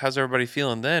how's everybody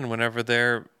feeling then whenever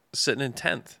they're sitting in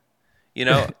 10th?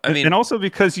 I mean, and also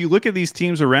because you look at these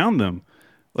teams around them,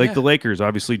 like the Lakers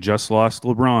obviously just lost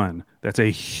LeBron. That's a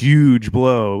huge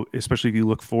blow, especially if you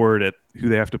look forward at who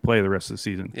they have to play the rest of the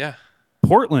season. Yeah.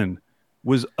 Portland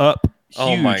was up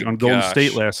huge on Golden gosh.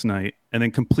 State last night and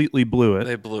then completely blew it.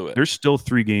 They blew it. They're still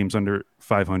 3 games under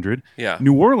 500. Yeah.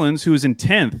 New Orleans, who is in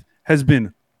 10th, has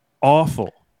been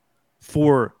awful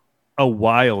for a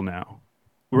while now.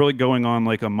 We're really going on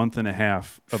like a month and a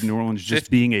half of New Orleans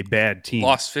just being a bad team.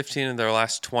 Lost 15 in their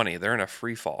last 20. They're in a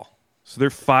free fall. So they're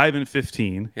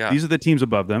 5-15. Yeah. These are the teams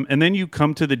above them. And then you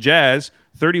come to the Jazz,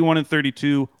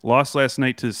 31-32, lost last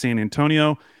night to San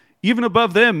Antonio. Even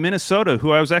above them, Minnesota,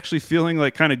 who I was actually feeling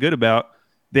like kind of good about.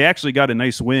 They actually got a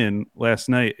nice win last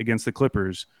night against the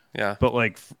Clippers. Yeah. But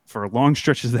like for long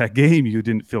stretches of that game, you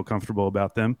didn't feel comfortable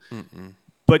about them. Mm-mm.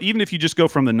 But even if you just go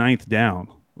from the 9th down,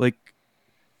 like,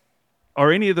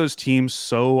 are any of those teams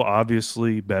so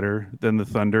obviously better than the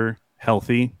Thunder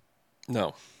healthy?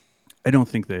 No. I don't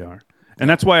think they are. And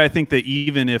that's why I think that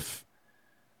even if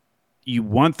you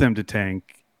want them to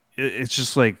tank, it's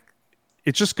just like,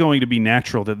 it's just going to be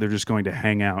natural that they're just going to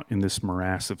hang out in this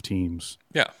morass of teams.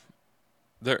 Yeah.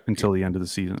 until the end of the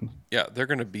season. Yeah, they're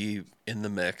going to be in the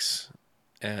mix.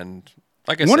 And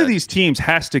like I said, one of these teams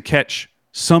has to catch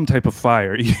some type of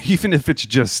fire, even if it's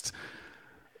just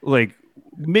like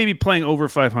maybe playing over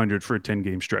 500 for a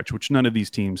 10-game stretch, which none of these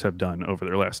teams have done over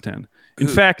their last 10. In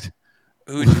fact,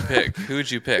 who would you pick? Who would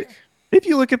you pick? If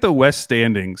you look at the West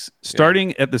standings,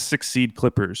 starting at the 6th seed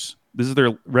Clippers, this is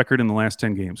their record in the last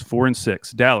 10 games: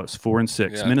 4-6. Dallas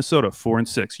 4-6. Minnesota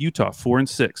 4-6. Utah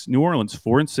 4-6. New Orleans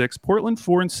 4-6. Portland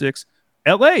 4-6.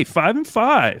 LA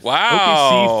 5-5.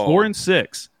 Wow. OKC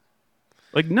 4-6.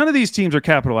 Like, none of these teams are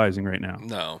capitalizing right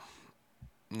now.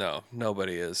 No,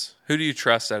 nobody is. Who do you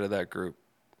trust out of that group?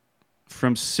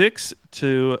 From 6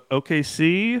 to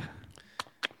OKC,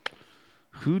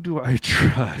 who do I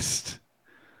trust?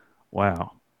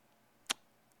 Wow.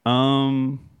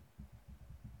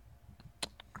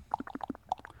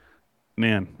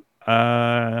 Man,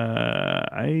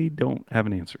 I don't have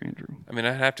an answer, Andrew. I mean,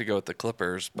 I'd have to go with the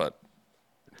Clippers, but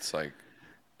it's like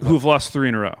who've lost 3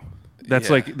 in a row. That's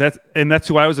that's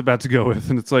who I was about to go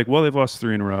with, and it's like, well, they've lost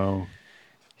 3 in a row.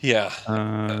 Yeah.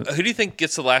 Who do you think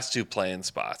gets the last 2 play-in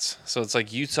spots? So it's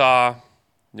like Utah,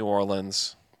 New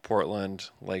Orleans, Portland,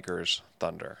 Lakers,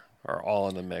 Thunder are all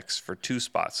in the mix for 2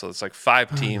 spots. So it's like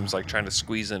 5 teams like trying to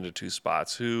squeeze into 2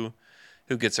 spots. Who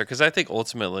gets there? Because I think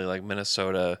ultimately, like,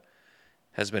 Minnesota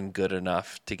has been good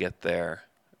enough to get there.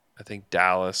 I think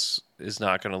Dallas is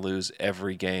not going to lose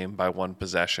every game by 1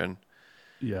 possession.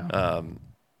 Yeah.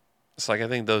 It's like I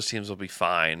think those teams will be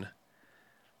fine.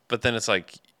 But then it's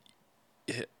like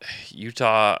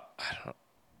Utah,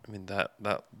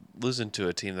 that losing to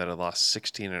a team that had lost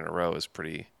 16 in a row is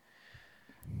pretty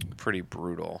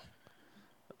brutal.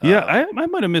 Yeah, I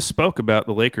might have misspoke about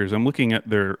the Lakers. I'm looking at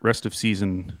their rest of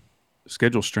season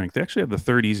schedule strength. They actually have the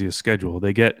 3rd easiest schedule.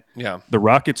 They get the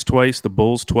Rockets twice, the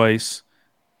Bulls twice,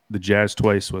 the Jazz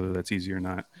twice, whether that's easy or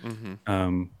not.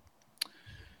 Mm-hmm.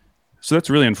 So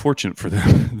that's really unfortunate for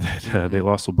them that they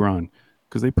lost LeBron,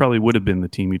 because they probably would have been the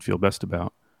team you'd feel best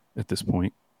about at this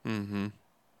point. Mm-hmm.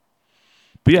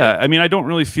 But yeah, I mean, I don't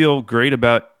really feel great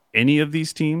about any of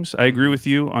these teams. I agree with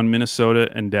you on Minnesota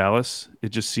and Dallas. It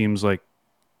just seems like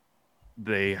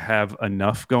they have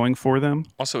enough going for them.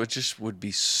 Also, it just would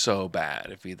be so bad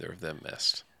if either of them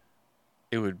missed.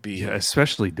 It would be... Yeah,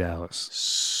 especially Dallas.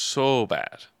 So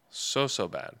bad. So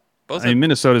bad.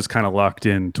 Minnesota's kind of locked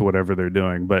in to whatever they're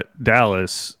doing, but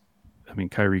Dallas, I mean,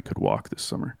 Kyrie could walk this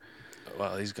summer.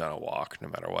 Well, he's going to walk no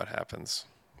matter what happens.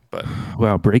 But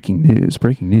wow, breaking news.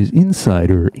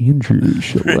 Insider Andrew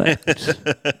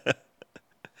Gillette.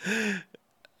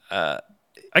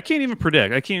 I can't even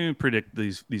predict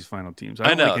these final teams.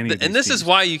 I know. Like and this is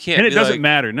why you can't. And it doesn't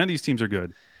matter. None of these teams are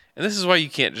good. And this is why you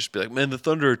can't just be like, man, the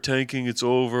Thunder are tanking. It's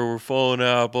over. We're falling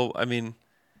out. But I mean,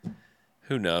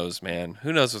 who knows, man?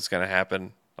 Who knows what's going to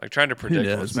happen? Like, trying to predict.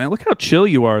 Who knows, man? Look how chill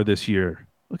you are this year.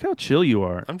 Look how chill you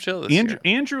are. I'm chill this year.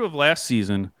 Andrew of last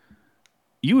season,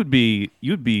 you would be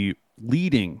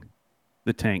leading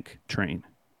the tank train.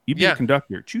 You'd be a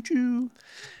conductor. Choo choo.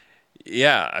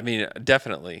 Yeah, I mean,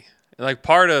 definitely. And like,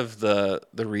 part of the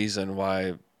reason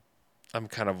why I'm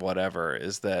kind of whatever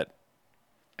is that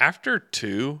after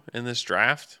 2 in this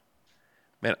draft,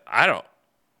 man, I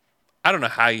don't know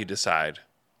how you decide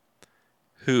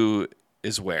who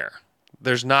is where.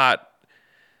 There's not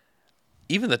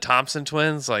even the Thompson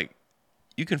twins, like,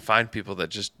 you can find people that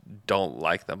just don't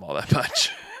like them all that much.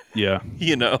 Yeah.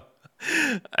 You know?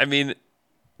 I mean,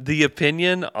 the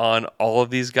opinion on all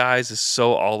of these guys is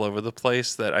so all over the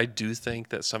place that I do think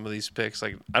that some of these picks,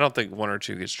 like, I don't think 1 or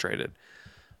 2 gets traded.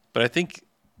 But I think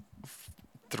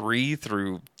 3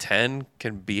 through 10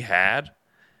 can be had.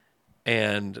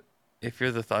 And if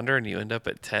you're the Thunder and you end up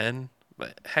at 10,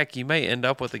 heck, you may end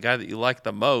up with the guy that you like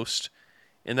the most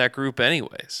in that group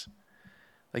anyways.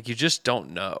 Like, you just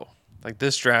don't know. Like,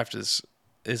 this draft is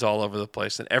all over the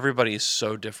place, and everybody is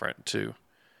so different too.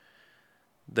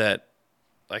 That,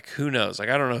 like, who knows? Like,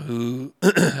 I don't know who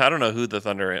the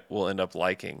Thunder will end up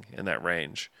liking in that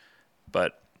range,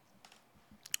 but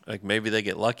like, maybe they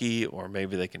get lucky, or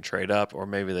maybe they can trade up, or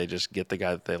maybe they just get the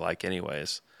guy that they like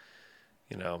anyways.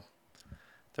 You know,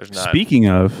 there's not. Speaking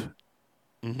of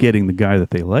getting the guy that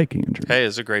they like, Andrew. Hey,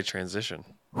 it's a great transition.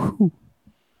 Whew.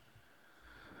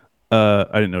 I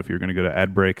didn't know if you were going to go to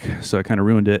ad break, so I kind of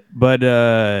ruined it. But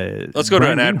let's go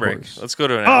to an ad break. Let's go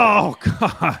to an ad break.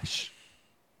 Oh, gosh.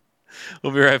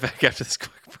 We'll be right back after this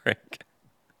quick break.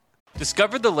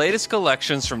 Discover the latest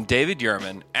collections from David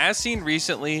Yurman, as seen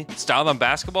recently, styled on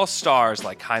basketball stars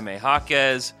like Jaime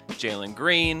Jaquez, Jalen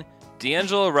Green,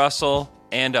 D'Angelo Russell,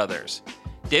 and others.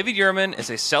 David Yurman is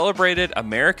a celebrated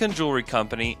American jewelry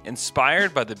company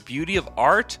inspired by the beauty of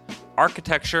art,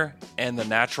 architecture, and the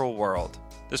natural world.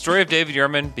 The story of David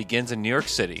Yurman begins in New York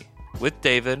City with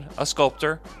David, a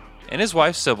sculptor, and his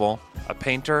wife Sybil, a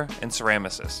painter and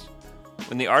ceramicist.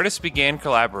 When the artists began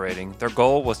collaborating, their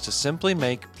goal was to simply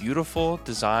make beautiful,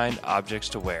 designed objects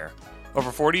to wear. Over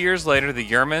 40 years later, the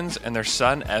Yurmans and their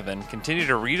son Evan continue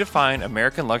to redefine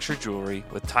American luxury jewelry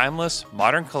with timeless,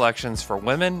 modern collections for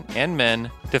women and men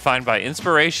defined by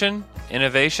inspiration,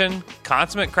 innovation,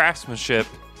 consummate craftsmanship,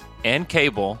 and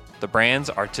cable, the brand's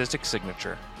artistic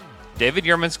signature. David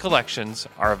Yurman's collections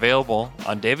are available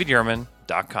on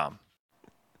davidyurman.com.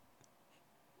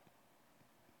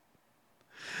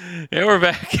 And we're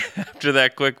back after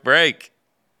that quick break.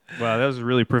 Wow, that was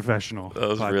really professional. That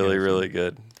was really, really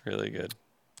good. Really good.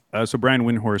 So Brian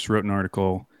Windhorst wrote an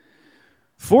article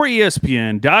for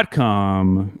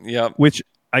ESPN.com, which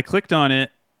I clicked on it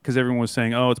because everyone was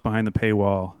saying, oh, it's behind the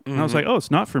paywall. And I was like, oh,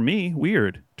 it's not for me.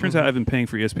 Weird. Turns out I've been paying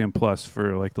for ESPN Plus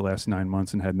for like the last 9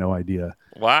 months and had no idea.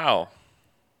 Wow.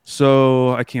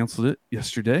 So I canceled it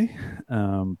yesterday,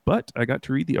 but I got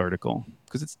to read the article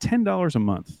because it's $10 a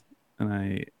month, and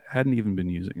I hadn't even been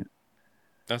using it.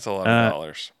 That's a lot of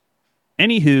dollars.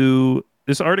 Anywho,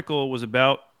 this article was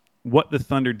about what the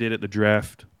Thunder did at the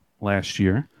draft last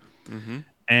year.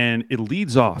 And it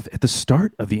leads off at the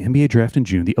start of the NBA draft in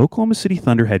June. The Oklahoma City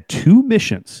Thunder had 2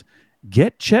 missions: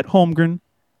 get Chet Holmgren,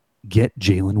 get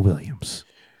Jalen Williams.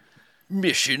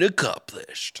 Mission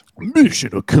accomplished.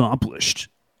 Mission accomplished.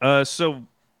 So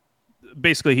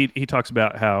basically, he talks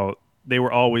about how they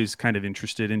were always kind of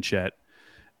interested in Chet,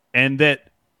 and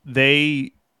that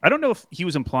I don't know if he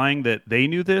was implying that they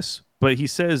knew this, but he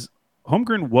says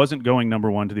Holmgren wasn't going number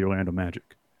 1 to the Orlando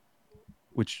Magic,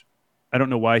 which I don't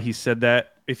know why he said that.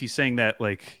 If he's saying that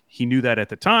like he knew that at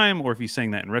the time, or if he's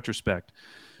saying that in retrospect.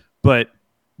 But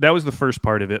that was the first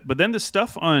part of it. But then the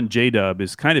stuff on J-Dub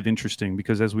is kind of interesting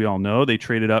because, as we all know, they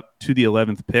traded up to the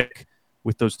 11th pick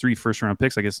with those 3 first-round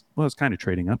picks. I guess, well, it's kind of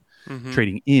trading up,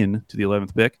 trading in to the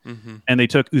 11th pick. And they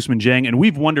took Ousmane Dieng. And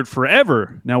we've wondered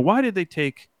forever, now, why did they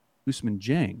take Ousmane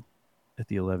Dieng at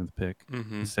the 11th pick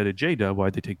instead of J-Dub?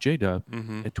 Why'd they take J-Dub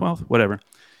at 12th? Whatever.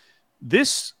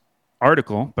 This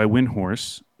article by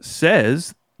Windhorst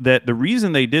says that the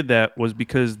reason they did that was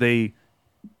because they,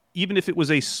 even if it was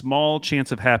a small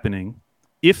chance of happening,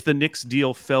 if the Knicks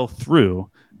deal fell through,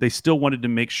 they still wanted to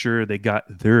make sure they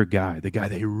got their guy, the guy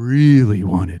they really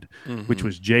wanted, which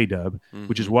was J-Dub,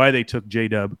 which is why they took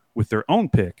J-Dub with their own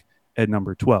pick at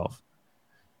number 12,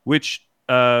 which,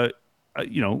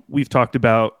 we've talked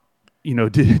about.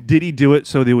 Did he do it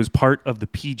so there was part of the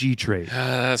PG trade?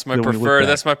 That's my preferred.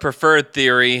 That's my preferred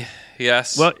theory.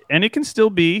 Yes. Well, and it can still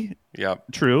be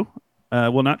true.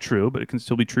 Well, not true, but it can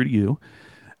still be true to you.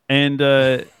 And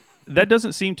that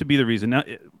doesn't seem to be the reason.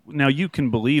 Now you can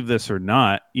believe this or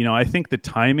not. I think the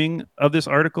timing of this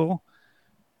article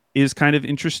is kind of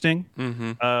interesting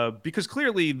because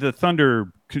clearly the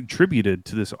Thunder contributed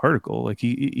to this article. Like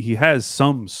he has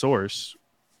some source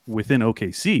within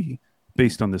OKC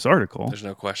based on this article. There's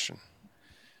no question.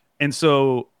 And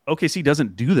so OKC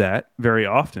doesn't do that very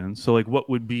often. So like, what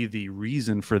would be the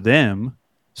reason for them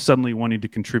suddenly wanting to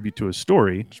contribute to a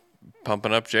story? Just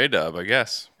pumping up J-Dub, I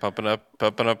guess. Pumping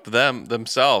up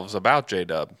themselves about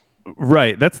J-Dub.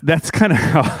 Right. That's kind of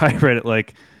how I read it.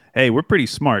 Like, hey, we're pretty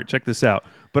smart. Check this out.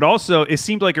 But also, it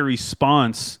seemed like a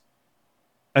response.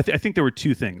 I think there were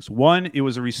 2 things. One, it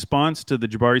was a response to the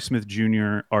Jabari Smith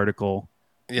Jr. article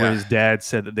where his dad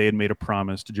said that they had made a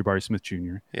promise to Jabari Smith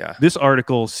Jr. Yeah. This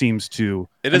article seems to.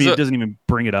 It doesn't even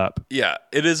bring it up. Yeah.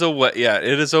 It is a way. Yeah.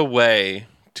 It is a way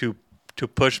to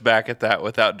push back at that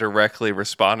without directly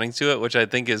responding to it, which I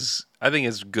think is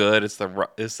good. It's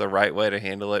the right way to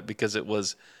handle it because it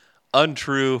was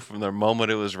untrue from the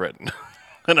moment it was written.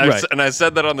 And I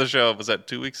said that on the show. Was that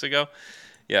 2 weeks ago?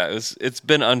 Yeah. It's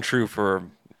been untrue for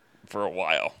a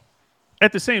while.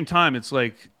 At the same time, it's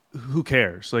like, who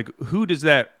cares? Like, who does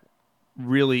that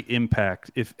really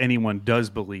impact if anyone does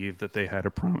believe that they had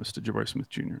a promise to Jabari Smith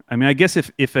Jr.? I mean, I guess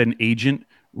if an agent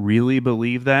really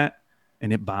believed that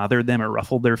and it bothered them or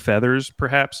ruffled their feathers,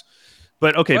 perhaps.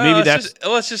 But okay, maybe that's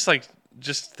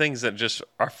just things that just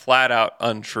are flat out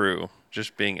untrue,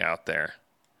 just being out there.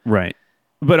 Right.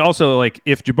 But also, like,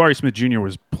 if Jabari Smith Jr.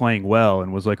 was playing well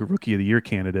and was like a Rookie of the Year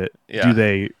candidate, do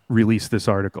they release this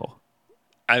article?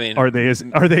 I mean, are they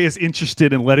as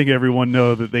interested in letting everyone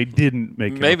know that they didn't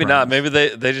make? Maybe not. Maybe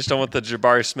they just don't want the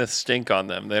Jabari Smith stink on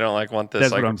them. They don't want this.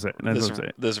 That's what I'm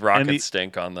saying. This rocket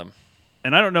stink on them.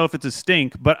 And I don't know if it's a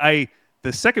stink, but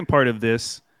the second part of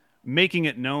this, making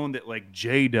it known that like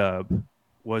J-Dub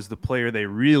was the player they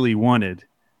really wanted,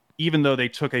 even though they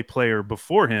took a player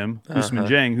before him, Ousmane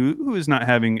Dieng, who is not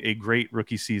having a great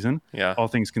rookie season. Yeah. All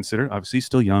things considered, obviously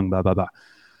still young. Blah blah blah.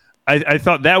 I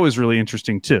thought that was really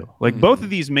interesting too. Like both of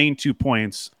these main 2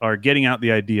 points are getting out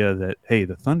the idea that, hey,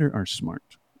 the Thunder are smart.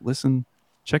 Listen,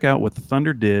 check out what the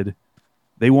Thunder did.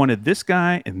 They wanted this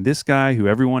guy and this guy who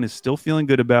everyone is still feeling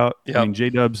good about. Yep. I mean,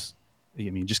 J-Dubs,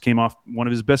 just came off one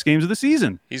of his best games of the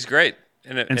season. He's great.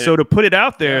 So to put it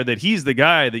out there that he's the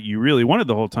guy that you really wanted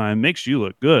the whole time makes you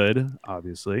look good,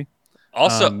 obviously.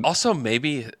 Also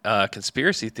maybe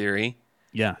conspiracy theory.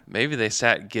 Yeah. Maybe they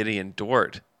sat Gideon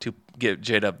Dort to give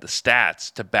J-Dub the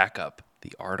stats to back up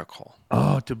the article.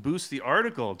 Oh, to boost the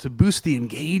article, to boost the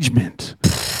engagement.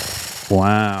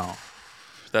 Wow.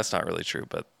 That's not really true,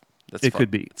 but it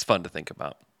could be. It's fun to think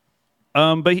about.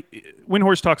 But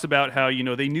Windhorst talks about how,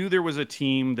 they knew there was a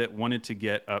team that wanted to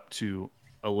get up to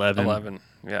 11.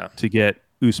 Yeah. To get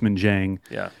Ousmane Dieng.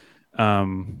 Yeah.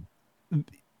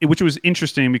 Which was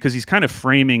interesting because he's kind of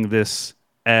framing this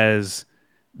as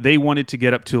they wanted to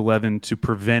get up to 11 to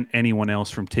prevent anyone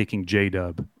else from taking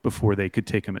J-Dub before they could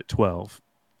take him at 12.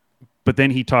 But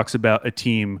then he talks about a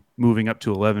team moving up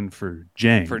to 11 for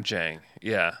Dieng. For Dieng,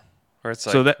 yeah. Where it's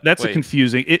like, so that's a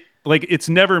confusing. It's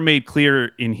never made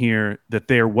clear in here that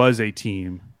there was a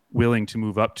team willing to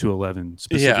move up to 11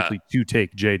 specifically to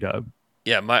take J-Dub.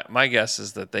 Yeah, my guess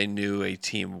is that they knew a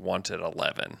team wanted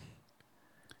 11.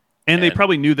 And they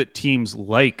probably knew that teams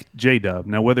like J-Dub.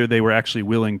 Now, whether they were actually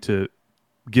willing to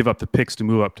give up the picks to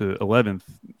move up to 11th,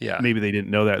 maybe they didn't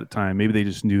know that at the time. Maybe they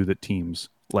just knew that teams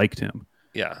liked him.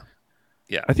 Yeah.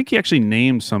 Yeah. I think he actually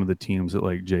named some of the teams that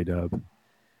like J-Dub.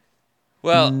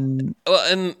 Well, and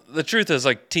the truth is,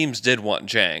 like, teams did want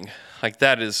Dieng. Like,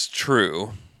 that is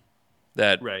true.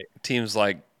 That teams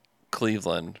like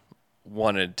Cleveland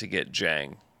wanted to get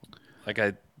Dieng.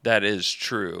 That is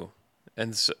true.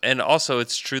 And also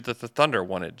it's true that the Thunder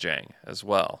wanted Dieng as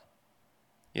well.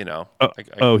 He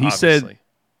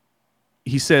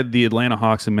said the Atlanta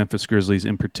Hawks and Memphis Grizzlies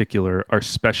in particular are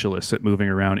specialists at moving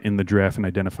around in the draft and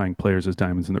identifying players as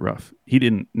diamonds in the rough. He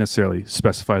didn't necessarily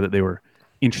specify that they were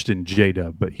interested in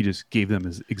J-Dub, but he just gave them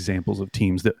as examples of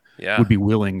teams that would be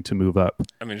willing to move up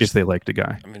if they liked a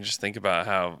guy. I mean, just think about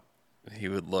how he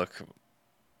would look,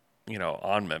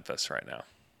 on Memphis right now.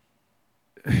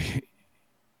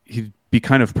 He'd be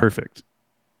kind of perfect.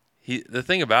 The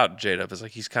thing about J-Dub is,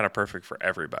 like, he's kind of perfect for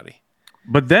everybody.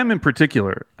 But them in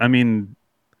particular, I mean,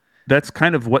 that's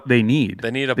kind of what they need. They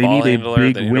need a ball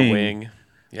handler. They need a wing.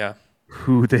 Yeah.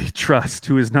 Who they trust,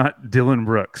 who is not Dylan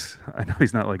Brooks. I know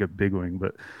he's not like a big wing,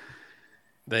 but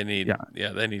they need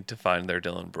they need to find their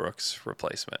Dylan Brooks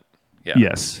replacement. Yeah.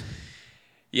 Yes.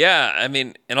 Yeah, I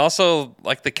mean, and also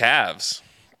like the Cavs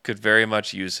could very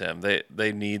much use him.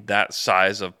 They need that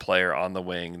size of player on the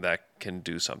wing that can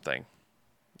do something.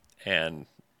 And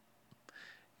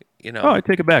I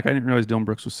take it back. I didn't realize Dylan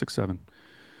Brooks was 6'7".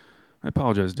 I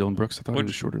apologize, Dylan Brooks. I thought he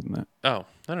was shorter than that. Oh,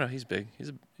 no, he's big. He's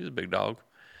a big dog.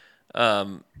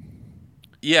 It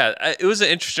was an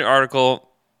interesting article.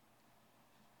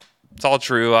 It's all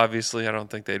true, obviously. I don't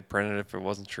think they'd print it if it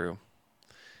wasn't true.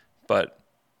 But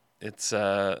it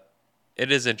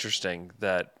is interesting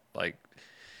that, like,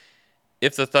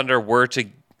 if the Thunder were to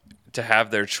have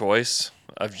their choice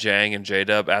of Dieng and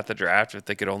J-Dub at the draft, if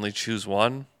they could only choose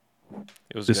one,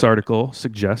 this article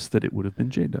suggests that it would have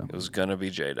been J-Dub. It was gonna be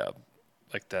J-Dub.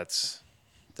 Like, that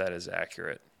is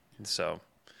accurate. And so,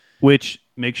 which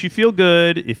makes you feel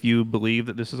good if you believe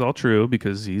that this is all true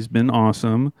because he's been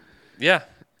awesome. Yeah,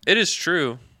 it is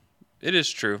true. It is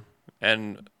true,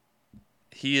 and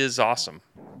he is awesome.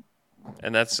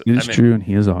 And true, and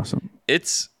he is awesome.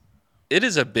 It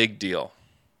is a big deal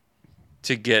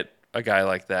to get a guy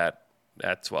like that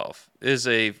at 12. It is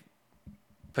a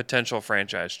potential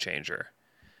franchise changer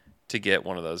to get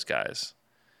one of those guys.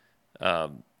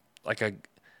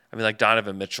 Like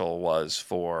Donovan Mitchell was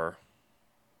for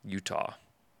Utah,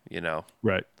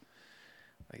 Right.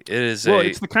 Like, it is.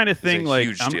 It's the kind of thing like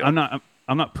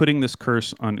I'm not putting this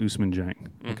curse on Ousmane Dieng.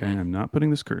 Okay, I'm not putting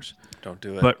this curse. Don't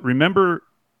do it. But remember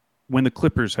when the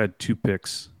Clippers had 2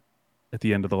 picks at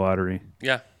the end of the lottery?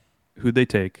 Yeah. Who'd they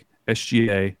take?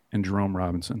 SGA and Jerome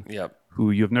Robinson. Yep.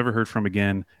 Who you have never heard from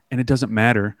again, and it doesn't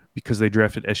matter because they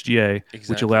drafted SGA,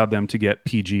 which allowed them to get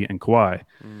PG and Kawhi.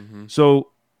 Mm-hmm. So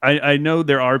I know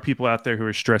there are people out there who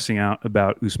are stressing out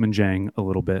about Ousmane Dieng a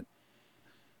little bit.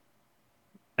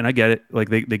 And I get it. Like,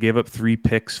 they gave up 3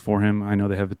 picks for him. I know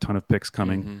they have a ton of picks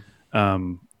coming.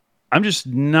 Mm-hmm. I'm just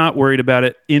not worried about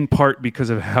it, in part because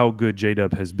of how good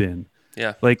J-Dub has been.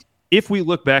 Yeah. Like, if we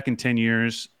look back in 10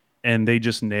 years and they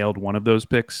just nailed one of those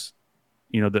picks,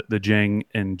 the Dieng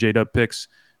and J-Dub picks,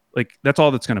 like, that's all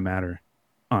that's going to matter,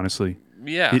 honestly.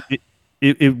 Yeah.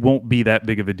 It won't be that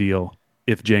big of a deal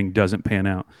if Dieng doesn't pan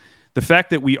out. The fact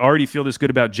that we already feel this good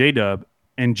about J-Dub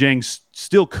and Jang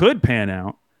still could pan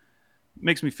out,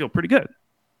 makes me feel pretty good,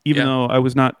 even though I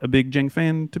was not a big Jang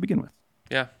fan to begin with.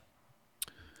 Yeah.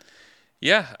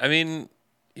 Yeah, I mean,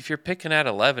 if you're picking at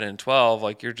 11 and 12,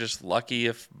 like, you're just lucky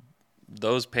if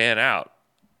those pan out.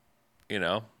 You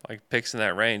know, like, picks in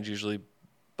that range, usually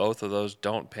both of those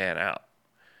don't pan out.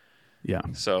 Yeah.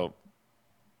 So,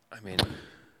 I mean,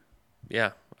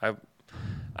 yeah,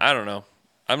 I don't know.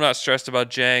 I'm not stressed about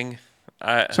Jang.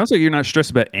 Sounds like you're not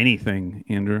stressed about anything,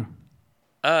 Andrew.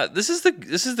 This is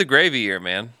the gravy year,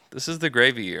 man. This is the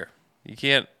gravy year. You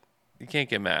can't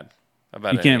get mad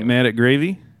about it. You can't mad at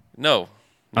gravy? No.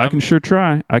 I can sure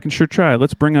try.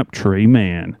 Let's bring up Trey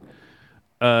Mann.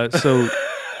 So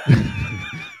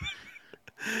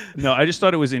no, I just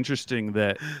thought it was interesting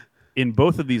that in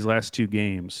both of these last two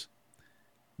games,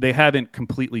 they haven't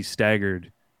completely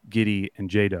staggered Giddey and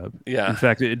J-Dub. Yeah. In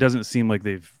fact, it doesn't seem like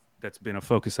that's been a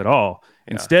focus at all.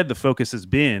 Yeah. Instead, the focus has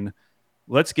been,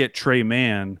 let's get Trey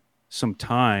Mann some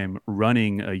time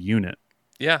running a unit.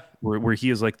 Yeah. Where he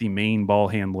is like the main ball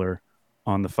handler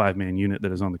on the 5-man unit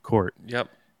that is on the court. Yep.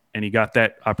 And he got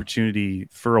that opportunity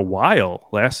for a while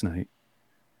last night.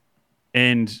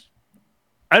 And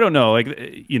I don't know, like,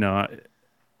 you know,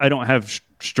 I don't have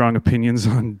strong opinions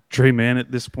on Trey Mann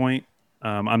at this point.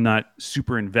 I'm not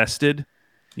super invested.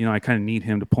 You know, I kind of need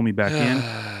him to pull me back in.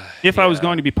 If I was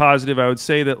going to be positive, I would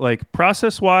say that, like,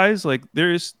 process-wise, like,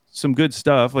 there is some good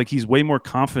stuff. Like, he's way more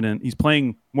confident. He's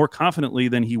playing more confidently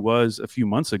than he was a few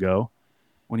months ago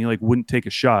when he, like, wouldn't take a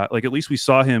shot. Like, at least we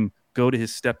saw him go to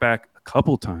his step back a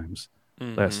couple times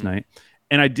last night.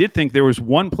 And I did think there was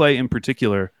one play in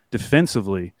particular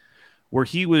defensively where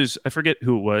he was, I forget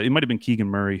who it was. It might have been Keegan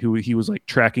Murray, who he was, like,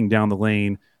 tracking down the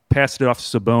lane, passed it off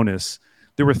to Sabonis.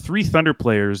 There were 3 Thunder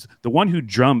players. The one who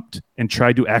jumped and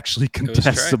tried to actually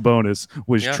contest Sabonis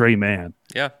was Trey Mann.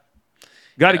 Yeah.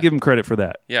 Got to give him credit for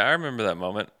that. Yeah, I remember that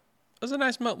moment. It was a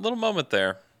nice little moment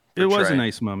there. It was a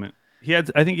nice moment. I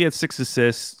think he had 6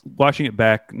 assists. Watching it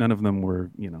back, none of them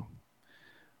were, you know,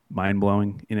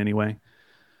 mind-blowing in any way.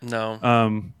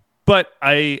 No. But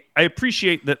I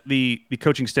appreciate that the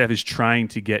coaching staff is trying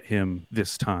to get him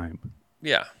this time.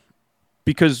 Yeah.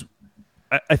 Because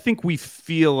I think we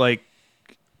feel like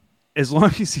as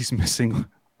long as he's missing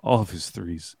all of his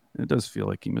threes, it does feel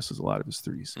like he misses a lot of his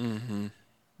threes. Mm-hmm.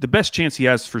 The best chance he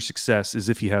has for success is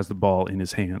if he has the ball in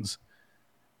his hands,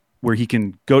 where he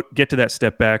can get to that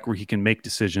step back, where he can make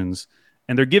decisions.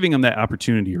 And they're giving him that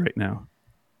opportunity right now.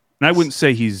 And I wouldn't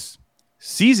say he's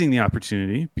seizing the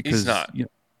opportunity because he's not. You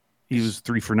know, he was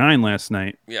 3 for 9 last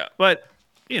night. Yeah. But,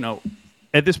 you know,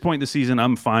 at this point in the season,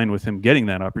 I'm fine with him getting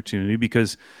that opportunity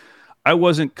because I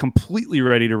wasn't completely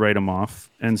ready to write him off.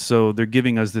 And so they're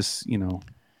giving us this, you know,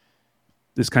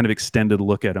 this kind of extended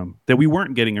look at him that we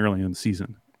weren't getting early in the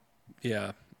season.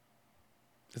 Yeah.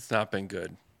 It's not been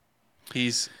good.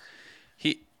 He's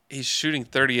shooting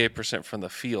 38% from the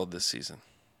field this season.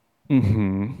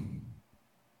 Mm-hmm.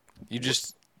 You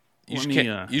just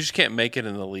can't make it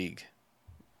in the league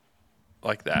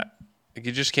like that. Like,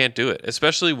 you just can't do it,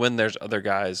 especially when there's other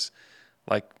guys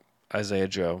like Isaiah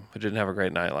Joe, who didn't have a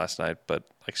great night last night, but,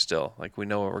 like, still, like, we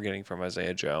know what we're getting from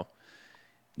Isaiah Joe.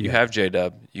 You have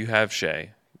J-Dub, you have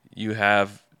Shea, you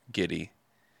have Giddey.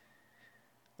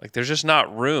 Like, there's just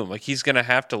not room. Like, he's going to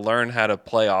have to learn how to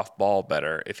play off ball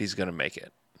better if he's going to make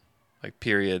it. Like,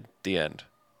 period, the end.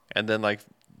 And then, like,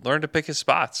 learn to pick his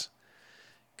spots.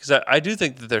 Because I do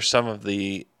think that there's some of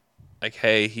the, like,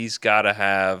 hey, he's got to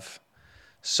have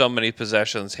so many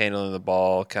possessions handling the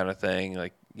ball kind of thing.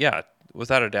 Like, yeah,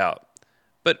 without a doubt.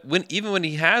 But even when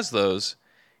he has those,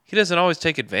 he doesn't always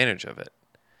take advantage of it.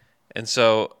 And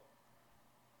so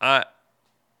I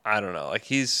don't know.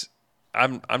 Like,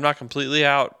 I'm not completely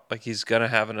out. Like, he's going to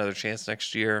have another chance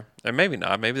next year. And maybe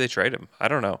not. Maybe they trade him. I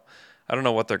don't know. I don't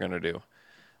know what they're going to do.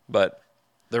 But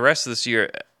the rest of this year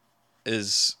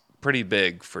is pretty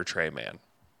big for Trey Mann.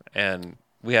 And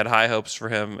we had high hopes for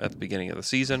him at the beginning of the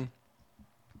season.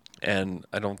 And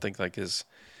I don't think, like, his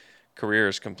career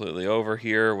is completely over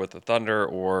here with the Thunder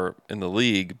or in the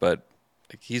league. But,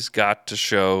 like, he's got to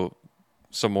show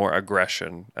some more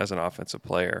aggression as an offensive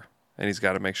player. And he's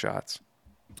got to make shots.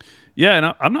 Yeah,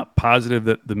 and I'm not positive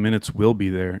that the minutes will be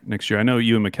there next year. I know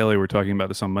you and McKelly were talking about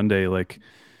this on Monday. Like,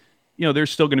 you know,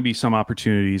 there's still going to be some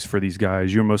opportunities for these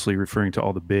guys. You're mostly referring to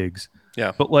all the bigs.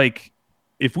 Yeah. But, like,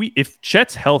 if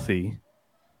Chet's healthy,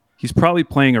 he's probably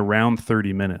playing around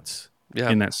 30 minutes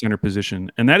in that center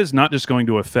position. And that is not just going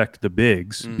to affect the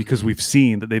bigs because we've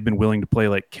seen that they've been willing to play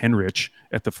like Kenrich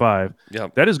at the 5.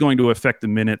 Yep. That is going to affect the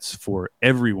minutes for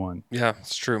everyone. Yeah,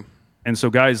 it's true. And so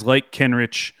guys like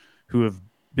Kenrich who have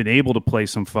been able to play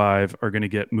some 5 are going to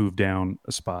get moved down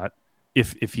a spot.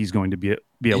 if he's going to be able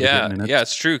to get minutes. Yeah,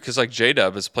 it's true because like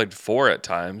J-Dub has played 4 at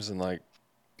times, and like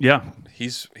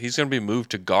he's going to be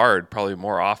moved to guard probably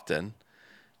more often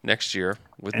next year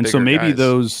with and bigger so maybe guys.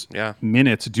 those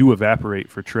minutes do evaporate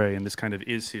for Trey, and this kind of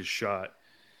is his shot.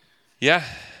 Yeah,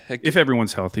 if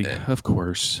everyone's healthy, of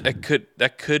course.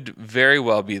 That could very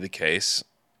well be the case.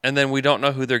 And then we don't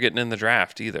know who they're getting in the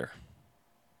draft either.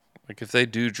 Like if they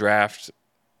do draft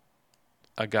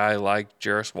a guy like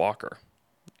Jarris Walker,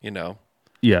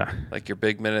 like your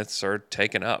big minutes are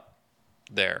taken up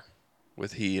there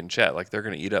with he and Chet. Like they're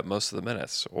going to eat up most of the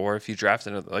minutes. Or if you draft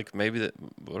another, like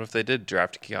what if they did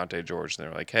draft Keontae George and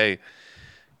they're like, hey,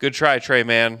 good try, Trey,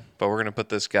 man, but we're going to put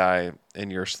this guy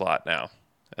in your slot now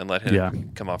and let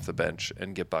him come off the bench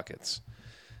and get buckets.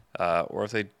 Or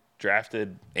if they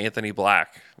drafted Anthony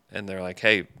Black and they're like,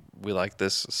 hey, we like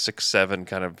this 6'7"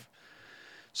 kind of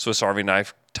Swiss Army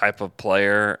knife type of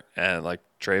player, and like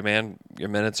Trey, man, your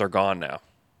minutes are gone now.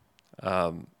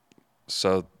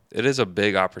 So it is a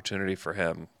big opportunity for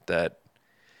him that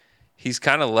he's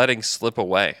kind of letting slip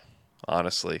away,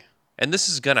 honestly. And this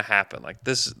is going to happen. Like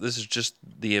this is just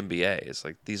the NBA. It's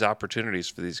like these opportunities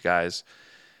for these guys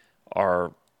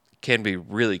can be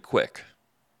really quick.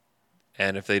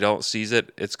 And if they don't seize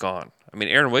it, it's gone. I mean,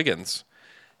 Aaron Wiggins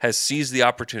has seized the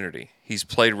opportunity. He's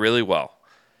played really well.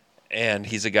 And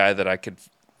he's a guy that I could,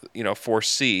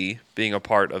 foresee being a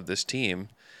part of this team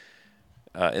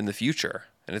in the future.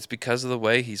 And it's because of the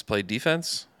way he's played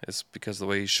defense. It's because of the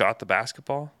way he shot the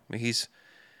basketball. I mean, he's,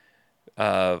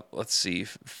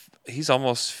 he's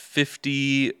almost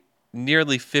 50,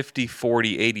 nearly 50,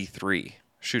 40, 83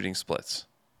 shooting splits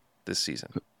this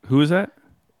season. Who is that?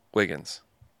 Wiggins.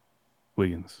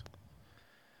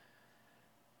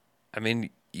 I mean,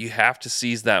 you have to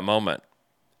seize that moment.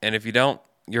 And if you don't,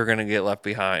 you're going to get left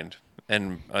behind.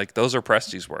 And like those are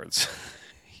Presti's words,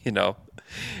 And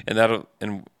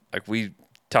like we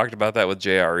talked about that with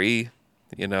JRE,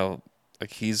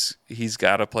 like he's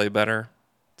got to play better.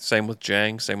 Same with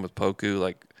Jang, same with Poku.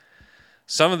 Like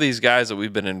some of these guys that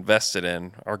we've been invested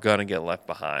in are going to get left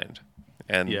behind.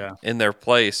 And in their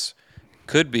place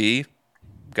could be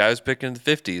guys picked in the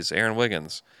 50s, Aaron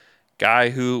Wiggins, guy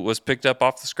who was picked up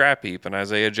off the scrap heap, and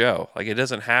Isaiah Joe. Like it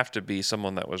doesn't have to be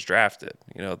someone that was drafted.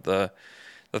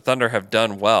 The Thunder have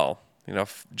done well,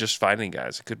 just finding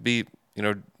guys. It could be,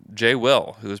 Jay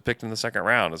Will, who was picked in the second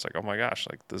round. It's like, oh my gosh,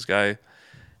 like this guy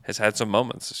has had some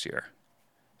moments this year.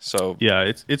 So yeah,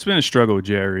 it's been a struggle with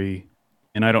JRE,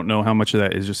 and I don't know how much of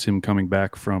that is just him coming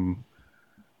back from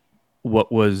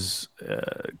what was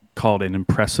called an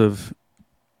impressive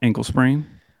ankle sprain.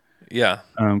 Yeah.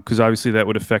 Because obviously that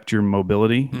would affect your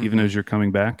mobility even as you're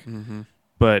coming back. Mm-hmm.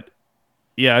 But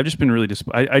yeah, I've just been really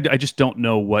I just don't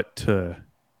know what to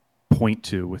point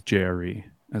to with JRE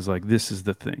as like, this is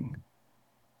the thing.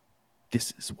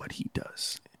 This is what he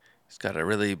does. He's got a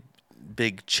really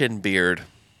big chin beard.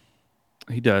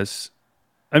 He does.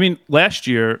 I mean, last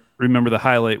year, remember the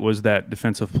highlight was that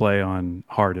defensive play on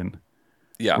Harden.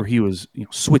 Yeah. Where he was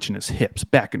switching his hips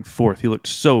back and forth. He looked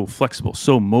so flexible,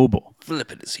 so mobile.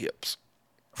 Flipping his hips.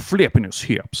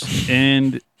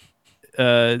 And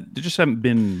there just haven't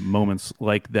been moments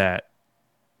like that.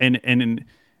 And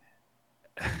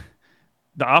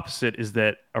the opposite is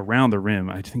that around the rim,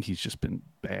 I think he's just been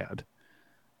bad.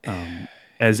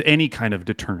 As any kind of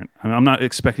deterrent. I'm not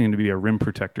expecting him to be a rim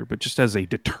protector, but just as a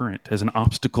deterrent, as an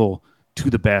obstacle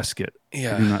to the basket.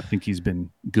 Yeah. I do not think he's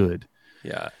been good.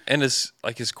 Yeah, and his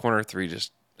corner three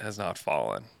just has not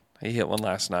fallen. He hit one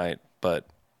last night, but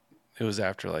it was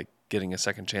after like getting a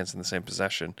second chance in the same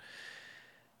possession.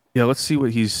 Yeah, let's see what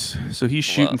he's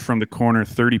shooting from the corner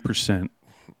 30%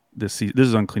 this season. This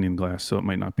is on Cleaning the Glass, so it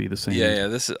might not be the same. Yeah.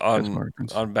 This is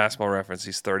on Basketball Reference.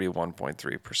 He's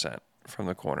 31.3% from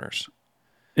the corners.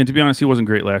 And to be honest, he wasn't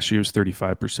great last year. He was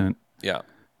 35%. Yeah,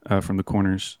 from the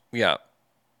corners. Yeah,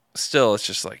 still, it's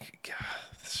just like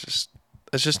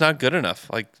it's just not good enough.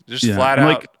 Like just flat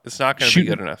out, like, it's not going to be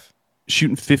good enough.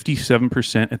 Shooting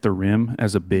 57% at the rim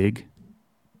as a big.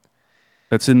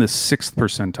 That's in the 6th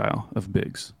percentile of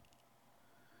bigs.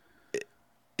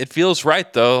 It feels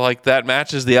right though. Like that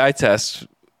matches the eye test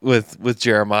with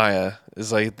Jeremiah.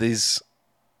 Is like these.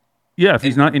 Yeah, if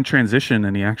he's not in transition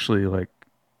and he actually like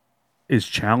is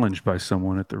challenged by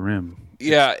someone at the rim.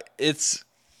 Yeah,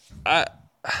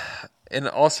 and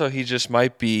also he just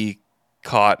might be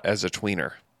caught as a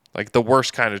tweener, like the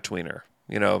worst kind of tweener.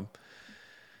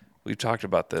 We've talked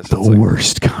about this. The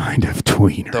worst kind of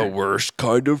tweener. The worst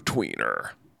kind of tweener.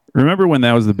 Remember when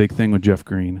that was the big thing with Jeff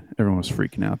Green? Everyone was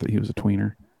freaking out that he was a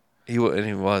tweener. He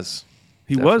was.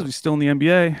 He was. He's still in the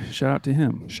NBA. Shout out to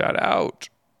him. Shout out.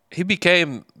 he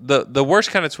became the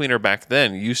worst kind of tweener back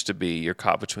then. Used to be you're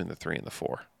caught between the 3 and the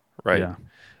 4, right? Yeah.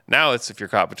 Now it's if you're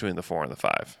caught between the 4 and the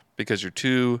 5 because you're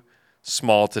too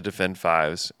small to defend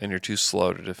 5s and you're too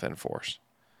slow to defend 4s.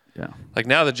 Yeah. Like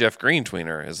now the Jeff Green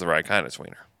tweener is the right kind of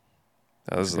tweener.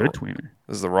 Now, this is the tweener.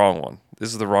 This is the wrong one. This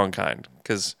is the wrong kind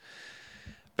because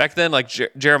back then, like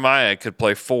Jeremiah could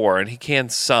play 4 and he can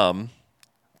some,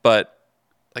 but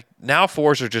like now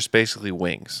 4s are just basically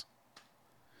wings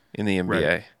in the NBA.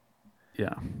 Right.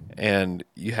 Yeah. And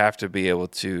you have to be able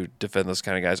to defend those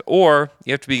kind of guys. Or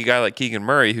you have to be a guy like Keegan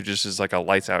Murray who just is like a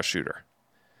lights out shooter.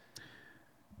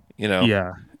 You know?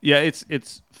 Yeah. Yeah,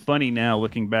 it's funny now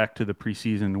looking back to the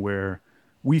preseason where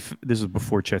this is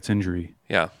before Chet's injury.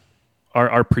 Yeah.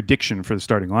 Our prediction for the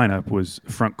starting lineup was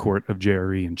front court of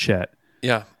JRE and Chet.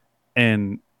 Yeah.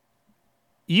 And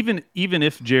even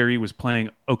if JRE was playing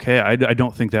okay, I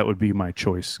don't think that would be my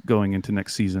choice going into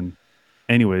next season.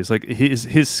 Anyways, like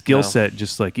his skill set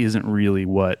just like isn't really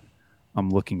what I'm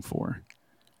looking for.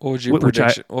 What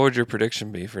would your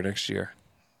prediction be for next year?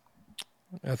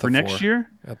 Next year?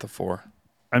 At the 4.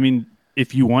 I mean,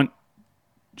 if you want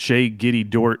Shea, Giddey,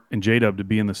 Dort, and J-Dub to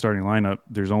be in the starting lineup,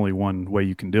 there's only one way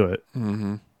you can do it.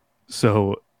 Mm-hmm.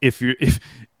 So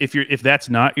if that's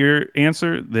not your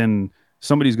answer, then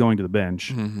somebody's going to the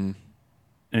bench. Mm-hmm.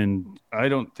 And I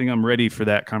don't think I'm ready for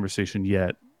that conversation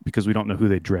yet because we don't know who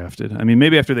they drafted. I mean,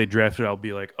 maybe after they drafted, I'll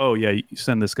be like, oh yeah, you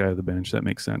send this guy to the bench. That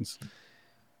makes sense.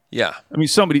 Yeah. I mean,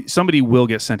 somebody will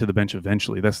get sent to the bench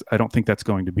eventually. I don't think that's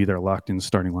going to be their locked-in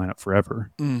starting lineup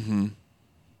forever. Mm-hmm.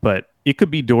 But it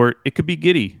could be Dort. It could be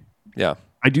Giddey. Yeah.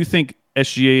 I do think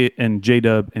SGA and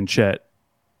J-Dub and Chet,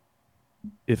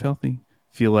 if healthy,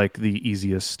 feel like the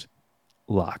easiest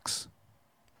locks.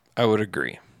 I would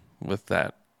agree with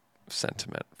that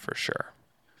sentiment for sure.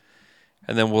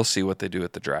 And then we'll see what they do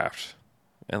at the draft.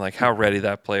 And like how ready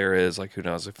that player is. Like who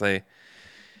knows if they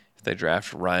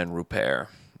draft Ryan Rupert,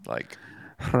 like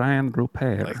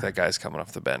that guy's coming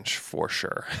off the bench for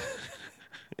sure.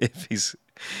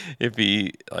 if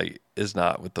he like is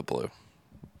not with the blue,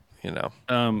 you know.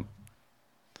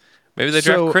 Maybe they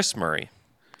draft Chris Murray,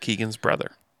 Keegan's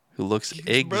brother, who looks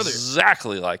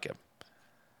exactly like him.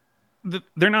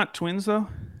 They're not twins though.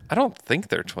 I don't think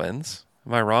they're twins.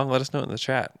 Am I wrong? Let us know in the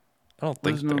chat. I don't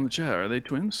think Let us know in the chat. Are they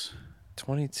twins?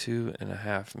 22 and a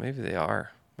half. Maybe they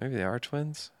are. Maybe they are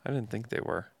twins. I didn't think they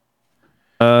were.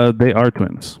 They are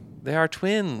twins. They are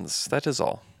twins. That is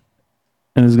all.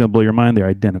 And this is going to blow your mind. They're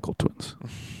identical twins.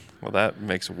 Well, that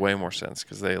makes way more sense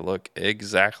because they look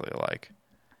exactly alike.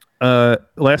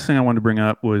 Last thing I wanted to bring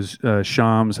up was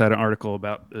Shams had an article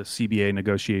about the CBA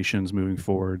negotiations moving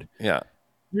forward. Yeah.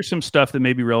 There's some stuff that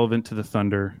may be relevant to the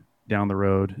Thunder down the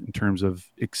road in terms of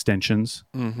extensions.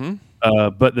 Mm-hmm.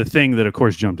 But the thing that, of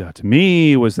course, jumped out to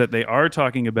me was that they are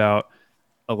talking about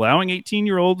allowing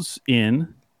 18-year-olds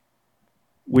in,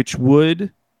 which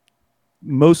would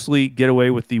mostly get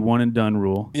away with the one-and-done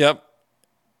rule. Yep.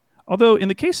 Although in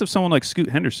the case of someone like Scoot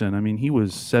Henderson, I mean, he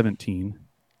was 17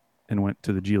 and went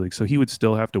to the G League, so he would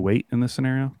still have to wait in this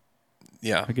scenario.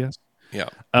 Yeah. I guess. Yeah.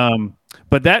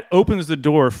 But that opens the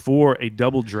door for a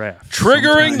double draft.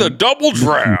 Triggering the double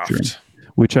draft.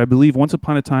 Which I believe once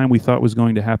upon a time we thought was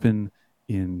going to happen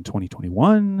in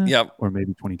 2021. Yep. Or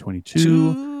maybe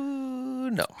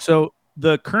 2022. No. So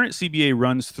the current CBA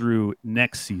runs through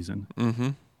next season. Mm-hmm.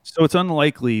 So it's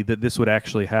unlikely that this would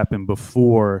actually happen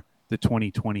before the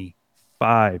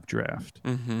 2025 draft.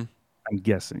 Mm-hmm. I'm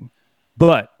guessing.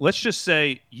 But let's just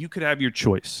say you could have your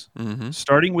choice,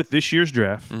 starting with this year's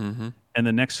draft and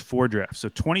the next 4 drafts. So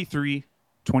 23,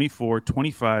 24,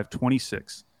 25,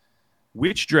 26.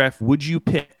 Which draft would you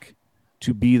pick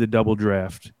to be the double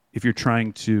draft if you're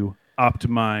trying to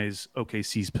optimize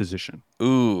OKC's position?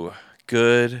 Ooh,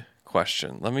 good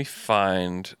question. Let me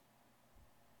find...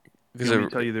 Let me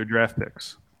tell you their draft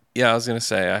picks. Yeah, I was going to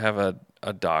say, I have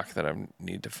a doc that I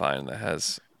need to find that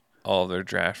has all their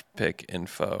draft pick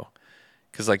info.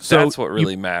 Because that's what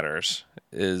really matters.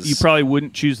 Is you probably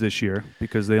wouldn't choose this year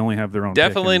because they only have their own.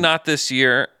 Definitely not this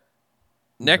year.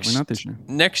 Not this year.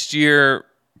 Next year,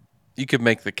 you could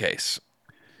make the case.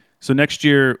 So next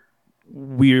year,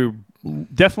 we're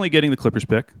definitely getting the Clippers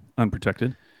pick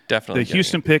unprotected. Definitely. The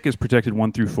Houston pick is protected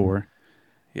 1 through 4.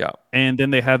 Yeah. And then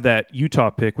they have that Utah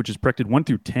pick, which is protected 1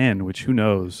 through 10. Which who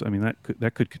knows? I mean,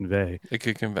 that could convey. It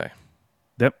could convey.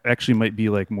 That actually might be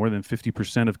like more than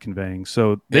 50% of conveying.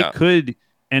 So they could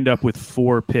end up with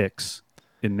 4 picks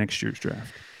in next year's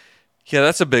draft. Yeah,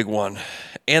 that's a big one.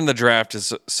 And the draft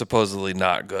is supposedly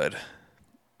not good.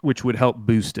 Which would help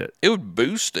boost it. It would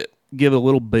boost it. Give it a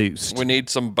little boost. We need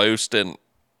some boosting.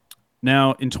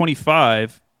 Now, in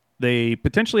 25, They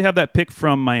potentially have that pick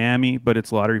from Miami, but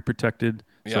it's lottery protected,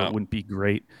 so it wouldn't be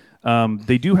great.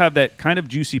 They do have that kind of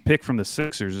juicy pick from the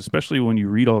Sixers, especially when you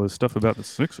read all this stuff about the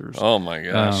Sixers. Oh my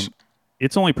gosh.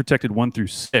 It's only protected 1 through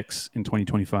 6 in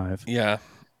 2025. Yeah.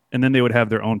 And then they would have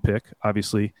their own pick,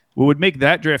 obviously. What would make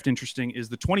that draft interesting is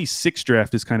the 26th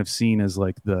draft is kind of seen as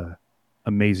like the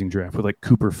amazing draft with like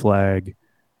Cooper Flagg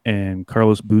and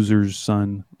Carlos Boozer's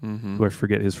son, who I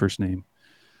forget his first name.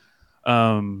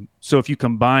 So if you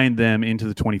combine them into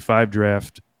the 25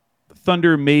 draft, the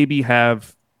Thunder maybe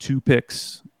have 2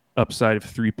 picks, upside of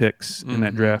 3 picks in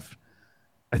that draft.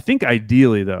 I think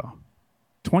ideally, though,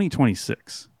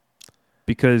 2026,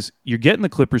 because you're getting the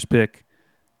Clippers pick,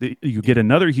 you get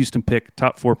another Houston pick,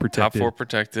 top 4 protected. Top 4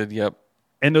 protected, yep.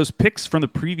 And those picks from the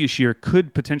previous year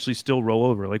could potentially still roll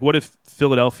over. Like, what if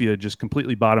Philadelphia just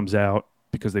completely bottoms out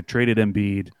because they've traded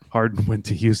Embiid, Harden went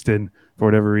to Houston for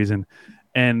whatever reason,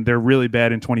 and they're really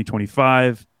bad in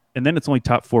 2025, and then it's only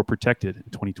top 4 protected in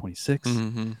 2026.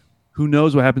 Who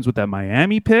knows what happens with that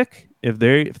Miami pick if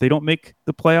they don't make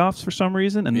the playoffs for some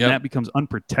reason, and then that becomes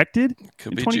unprotected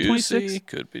Could in be 2026? juicy.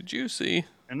 Could be juicy.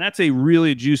 And that's a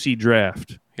really juicy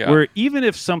draft where even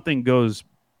if something goes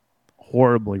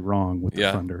horribly wrong with the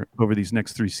Thunder over these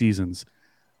next 3 seasons,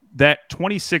 that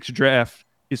 26 draft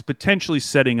is potentially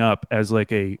setting up as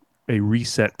like a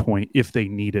reset point if they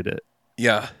needed it.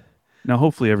 Yeah. Now,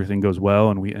 hopefully everything goes well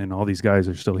and all these guys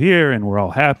are still here and we're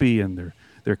all happy and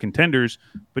they're contenders.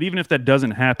 But even if that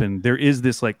doesn't happen, there is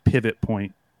this like pivot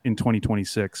point in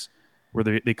 2026 where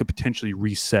they could potentially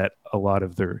reset a lot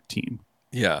of their team.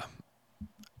 Yeah.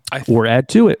 Or add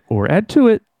to it.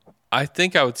 I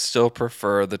think I would still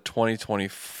prefer the 2020.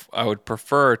 I would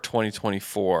prefer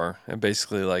 2024 and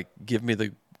basically like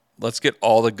let's get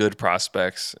all the good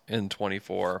prospects in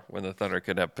 24 when the Thunder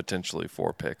could have potentially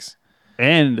 4 picks.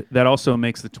 And that also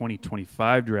makes the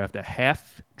 2025 draft a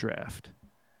half draft.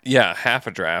 Yeah, half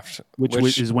a draft.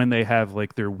 Which is when they have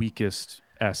like their weakest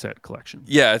asset collection.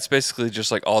 Yeah, it's basically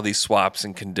just like all these swaps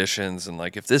and conditions and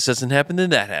like if this doesn't happen,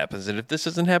 then that happens. And if this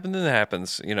doesn't happen, then that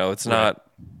happens. You know, it's not,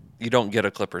 you don't get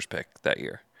a Clippers pick that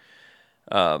year.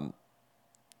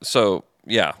 So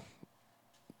yeah,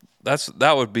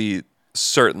 that would be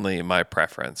certainly my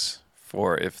preference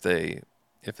for if they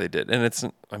did. And it's,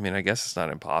 I mean, I guess it's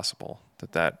not impossible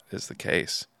that is the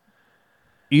case.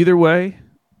 Either way,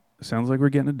 sounds like we're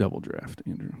getting a double draft,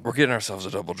 Andrew. We're getting ourselves a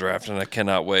double draft, and I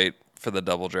cannot wait for the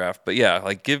double draft. But yeah,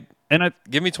 like give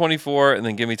me 24 and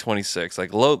then give me 26.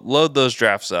 Like load those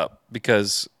drafts up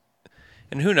because,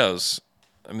 and who knows?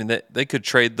 I mean, they could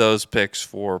trade those picks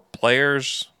for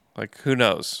players. Like who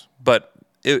knows? But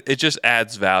it just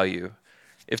adds value.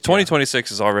 If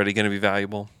 2026 is already going to be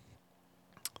valuable,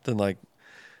 then like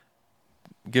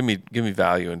give me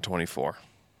value in 24.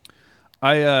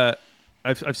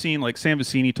 I've seen like Sam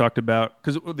Vecini talked about,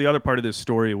 because the other part of this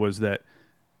story was that,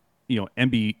 you know,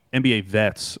 NBA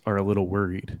vets are a little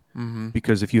worried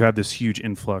because if you have this huge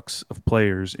influx of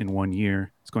players in 1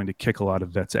 year, it's going to kick a lot of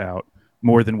vets out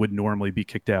more than would normally be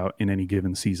kicked out in any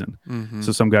given season.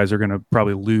 So some guys are going to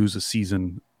probably lose a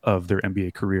season of their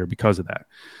NBA career because of that.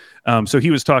 So he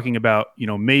was talking about, you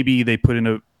know, maybe they put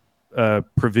in a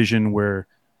provision where,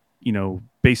 you know,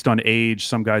 based on age,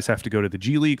 some guys have to go to the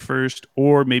G League first,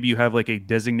 or maybe you have like a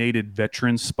designated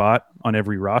veteran spot on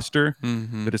every roster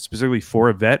that is specifically for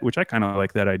a vet, which I kind of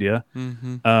like that idea.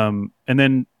 And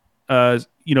then,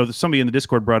 you know, somebody in the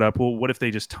Discord brought up, well, what if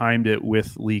they just timed it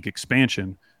with league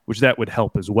expansion, which that would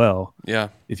help as well. Yeah.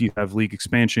 If you have league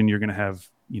expansion, you're going to have,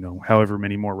 you know, however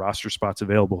many more roster spots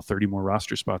available, 30 more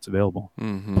roster spots available,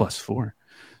 plus 4.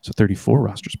 So 34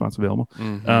 roster spots available.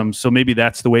 So maybe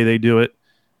that's the way they do it.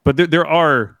 But there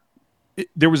were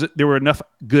enough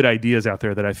good ideas out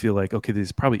there that I feel like, okay,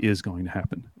 this probably is going to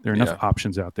happen. There are enough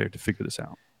options out there to figure this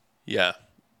out. Yeah.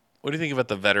 What do you think about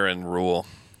the veteran rule?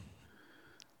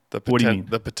 What do you mean?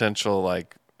 The potential,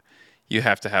 like, you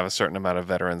have to have a certain amount of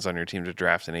veterans on your team to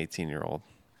draft an 18-year-old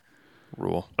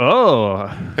rule. Oh.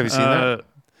 Have you seen that?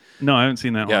 No, I haven't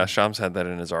seen that one. Yeah, Shams had that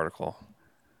in his article.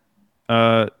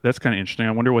 That's kind of interesting.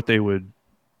 I wonder what they would,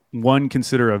 one,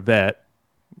 consider a vet.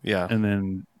 Yeah. And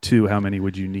then 2, how many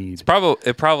would you need?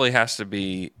 It probably has to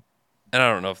be, and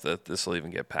I don't know if this will even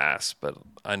get passed, but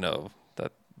I know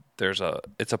that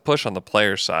it's a push on the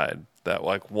player side that,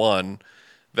 like, 1,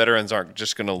 veterans aren't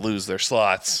just going to lose their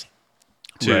slots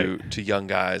to young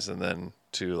guys, and then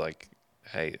 2, like,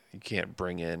 hey, you can't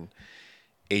bring in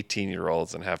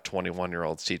 18-year-olds and have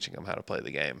 21-year-olds teaching them how to play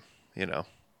the game, you know?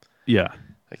 Yeah.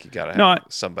 Like, you got to have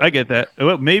somebody. I get that.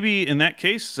 Well, maybe in that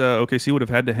case, OKC would have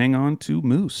had to hang on to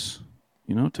Moose,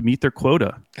 you know, to meet their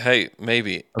quota. Hey,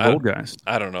 maybe. Of old guys.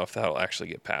 I don't know if that'll actually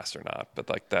get passed or not, but,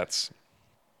 like, that's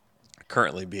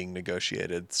currently being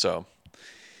negotiated. So,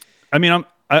 I mean,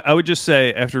 I would just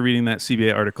say after reading that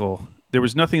CBA article, there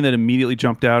was nothing that immediately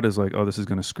jumped out as like, oh, this is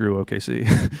going to screw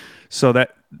OKC. So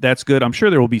that's good. I'm sure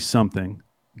there will be something,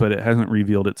 but it hasn't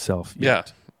revealed itself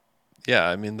yet. Yeah.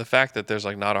 I mean, the fact that there's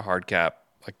like not a hard cap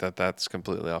like that's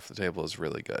completely off the table is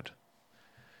really good.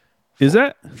 Is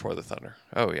that for the Thunder?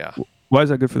 Oh yeah. Why is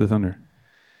that good for the Thunder?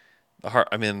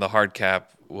 The hard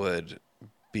cap would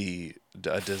be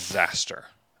a disaster.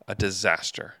 A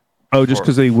disaster. Oh, just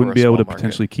because they wouldn't be able to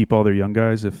potentially keep all their young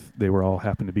guys if they were all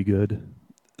happen to be good.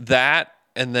 That,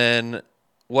 and then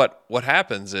what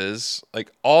happens is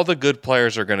like all the good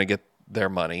players are going to get their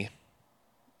money,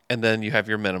 and then you have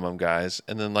your minimum guys,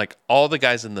 and then like all the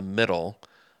guys in the middle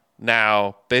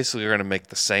now basically are going to make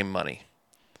the same money.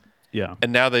 Yeah.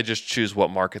 And now they just choose what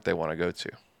market they want to go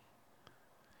to.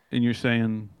 And you're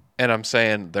saying? And I'm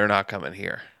saying they're not coming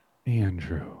here.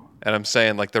 Andrew. And I'm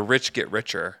saying like the rich get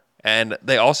richer, and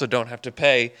they also don't have to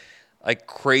pay like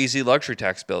crazy luxury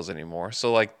tax bills anymore.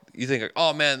 So like you think like,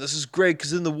 oh man, this is great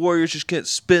because then the Warriors just can't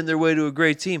spin their way to a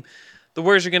great team. The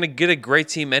Warriors are going to get a great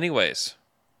team anyways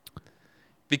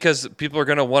because people are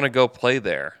going to want to go play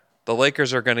there. The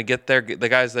Lakers are going to get the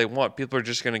guys they want. People are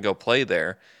just going to go play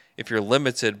there. If you're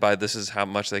limited by this is how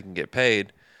much they can get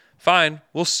paid, fine,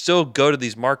 we'll still go to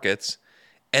these markets.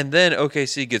 And then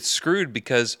OKC gets screwed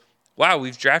because, wow,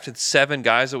 we've drafted 7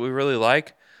 guys that we really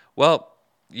like. Well,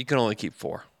 you can only keep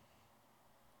 4.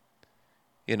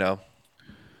 You know?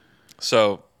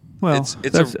 So, well,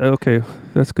 okay.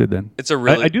 That's good then. It's a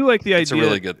really, I do like the idea. It's a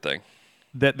really good thing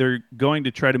that they're going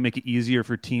to try to make it easier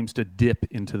for teams to dip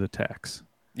into the tax.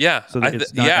 Yeah. So that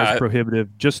it's not as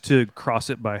prohibitive, just to cross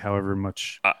it by however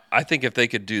much. I think if they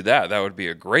could do that, that would be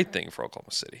a great thing for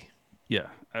Oklahoma City. Yeah,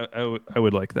 I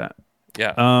would like that.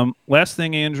 Yeah. Last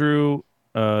thing, Andrew,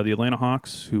 the Atlanta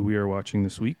Hawks, who we are watching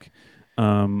this week,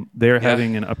 they're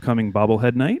having an upcoming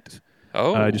bobblehead night.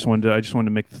 Oh. I just wanted to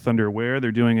make the Thunder aware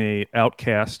they're doing a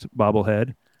Outcast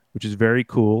bobblehead, which is very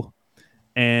cool.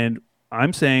 And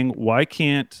I'm saying, why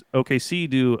can't OKC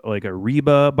do like a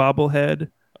Reba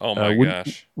bobblehead? Oh my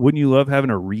gosh! Wouldn't you love having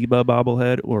a Reba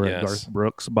bobblehead or a Garth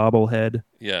Brooks bobblehead?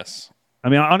 Yes. I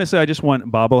mean, honestly, I just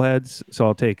want bobbleheads, so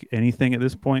I'll take anything at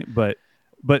this point. But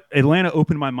Atlanta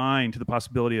opened my mind to the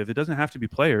possibility of it doesn't have to be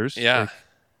players. Yeah. Like,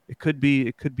 it could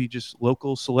be just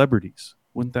local celebrities.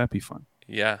 Wouldn't that be fun?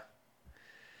 Yeah.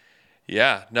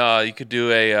 Yeah. No, you could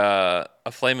do a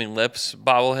Flaming Lips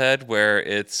bobblehead where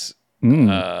it's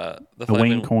the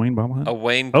Wayne Coyne bobblehead. A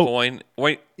Wayne Coyne.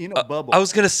 Wait, in a bubble. I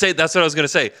was gonna say that's what I was gonna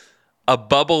say. A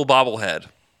bubble bobblehead.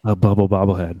 A bubble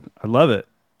bobblehead. I love it.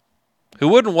 Who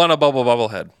wouldn't want a bubble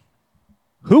bobblehead?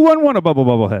 Who wouldn't want a bubble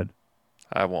bobblehead?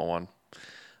 I want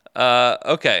one.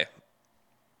 Okay.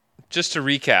 Just to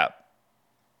recap,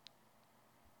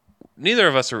 neither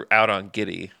of us are out on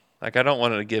Giddey. Like, I don't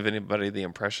want to give anybody the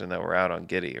impression that we're out on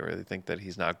Giddey or really think that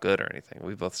he's not good or anything.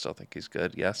 We both still think he's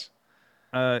good. Yes.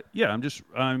 Yeah.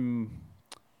 I'm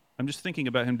just thinking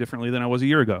about him differently than I was a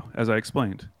year ago, as I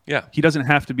explained. Yeah. He doesn't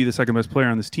have to be the second best player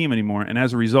on this team anymore, and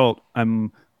as a result,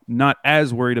 I'm not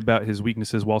as worried about his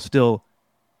weaknesses while still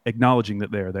acknowledging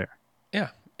that they are there. Yeah,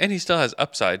 and he still has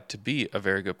upside to be a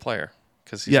very good player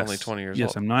because he's only 20 years old.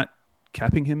 Yes, I'm not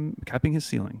capping his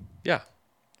ceiling. Yeah,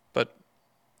 but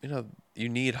you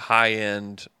need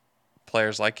high-end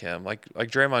players like him, like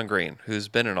Draymond Green, who's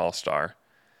been an all-star.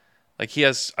 Like, he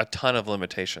has a ton of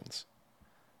limitations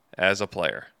as a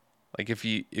player. Like, if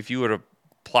you were to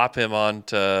plop him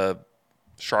onto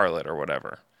Charlotte or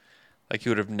whatever, like, he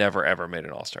would have never, ever made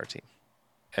an all-star team.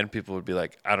 And people would be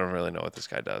like, I don't really know what this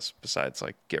guy does besides,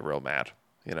 like, get real mad,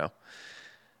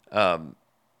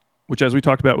 Which, as we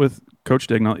talked about with Coach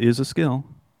Dagnall, is a skill.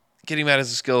 Getting mad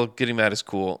is a skill. Getting mad is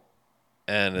cool.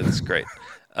 And it's great.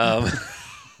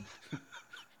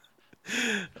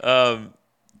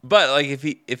 But like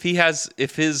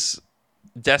if his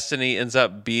destiny ends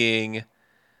up being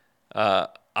a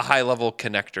high level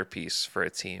connector piece for a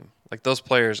team, like those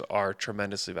players are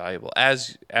tremendously valuable.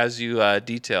 As you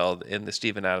detailed in the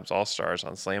Steven Adams All Stars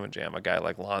on Slam and Jam, a guy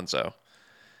like Lonzo,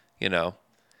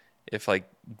 if like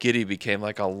Giddey became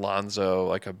like a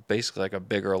Lonzo, basically like a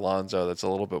bigger Lonzo that's a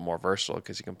little bit more versatile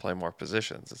because he can play more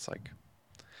positions, it's like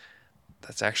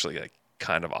that's actually like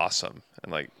kind of awesome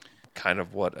and like kind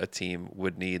of what a team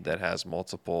would need that has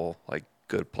multiple like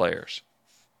good players.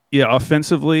 Yeah,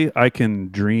 offensively, I can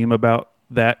dream about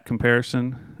that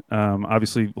comparison.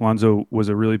 Obviously, Lonzo was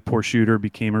a really poor shooter,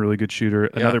 became a really good shooter.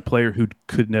 Yeah. Another player who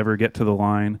could never get to the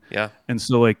line. Yeah. And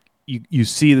so, like, you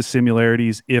see the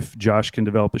similarities if Josh can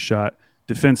develop a shot.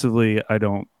 Defensively, I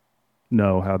don't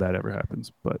know how that ever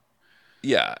happens. But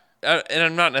yeah, and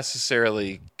I'm not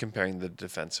necessarily comparing the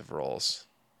defensive roles.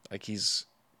 Like he's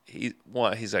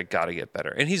like got to get better,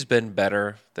 and he's been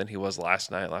better than he was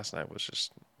last night. Last night was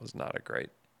not a great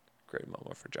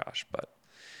moment for Josh, but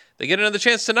they get another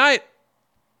chance tonight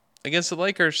against the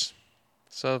Lakers,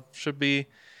 so should be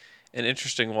an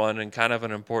interesting one and kind of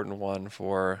an important one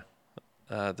for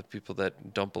the people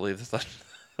that don't believe the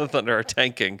Thunder are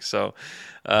tanking. So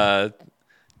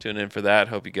tune in for that.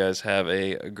 Hope you guys have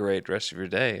a great rest of your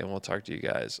day, and we'll talk to you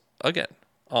guys again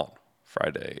on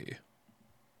Friday.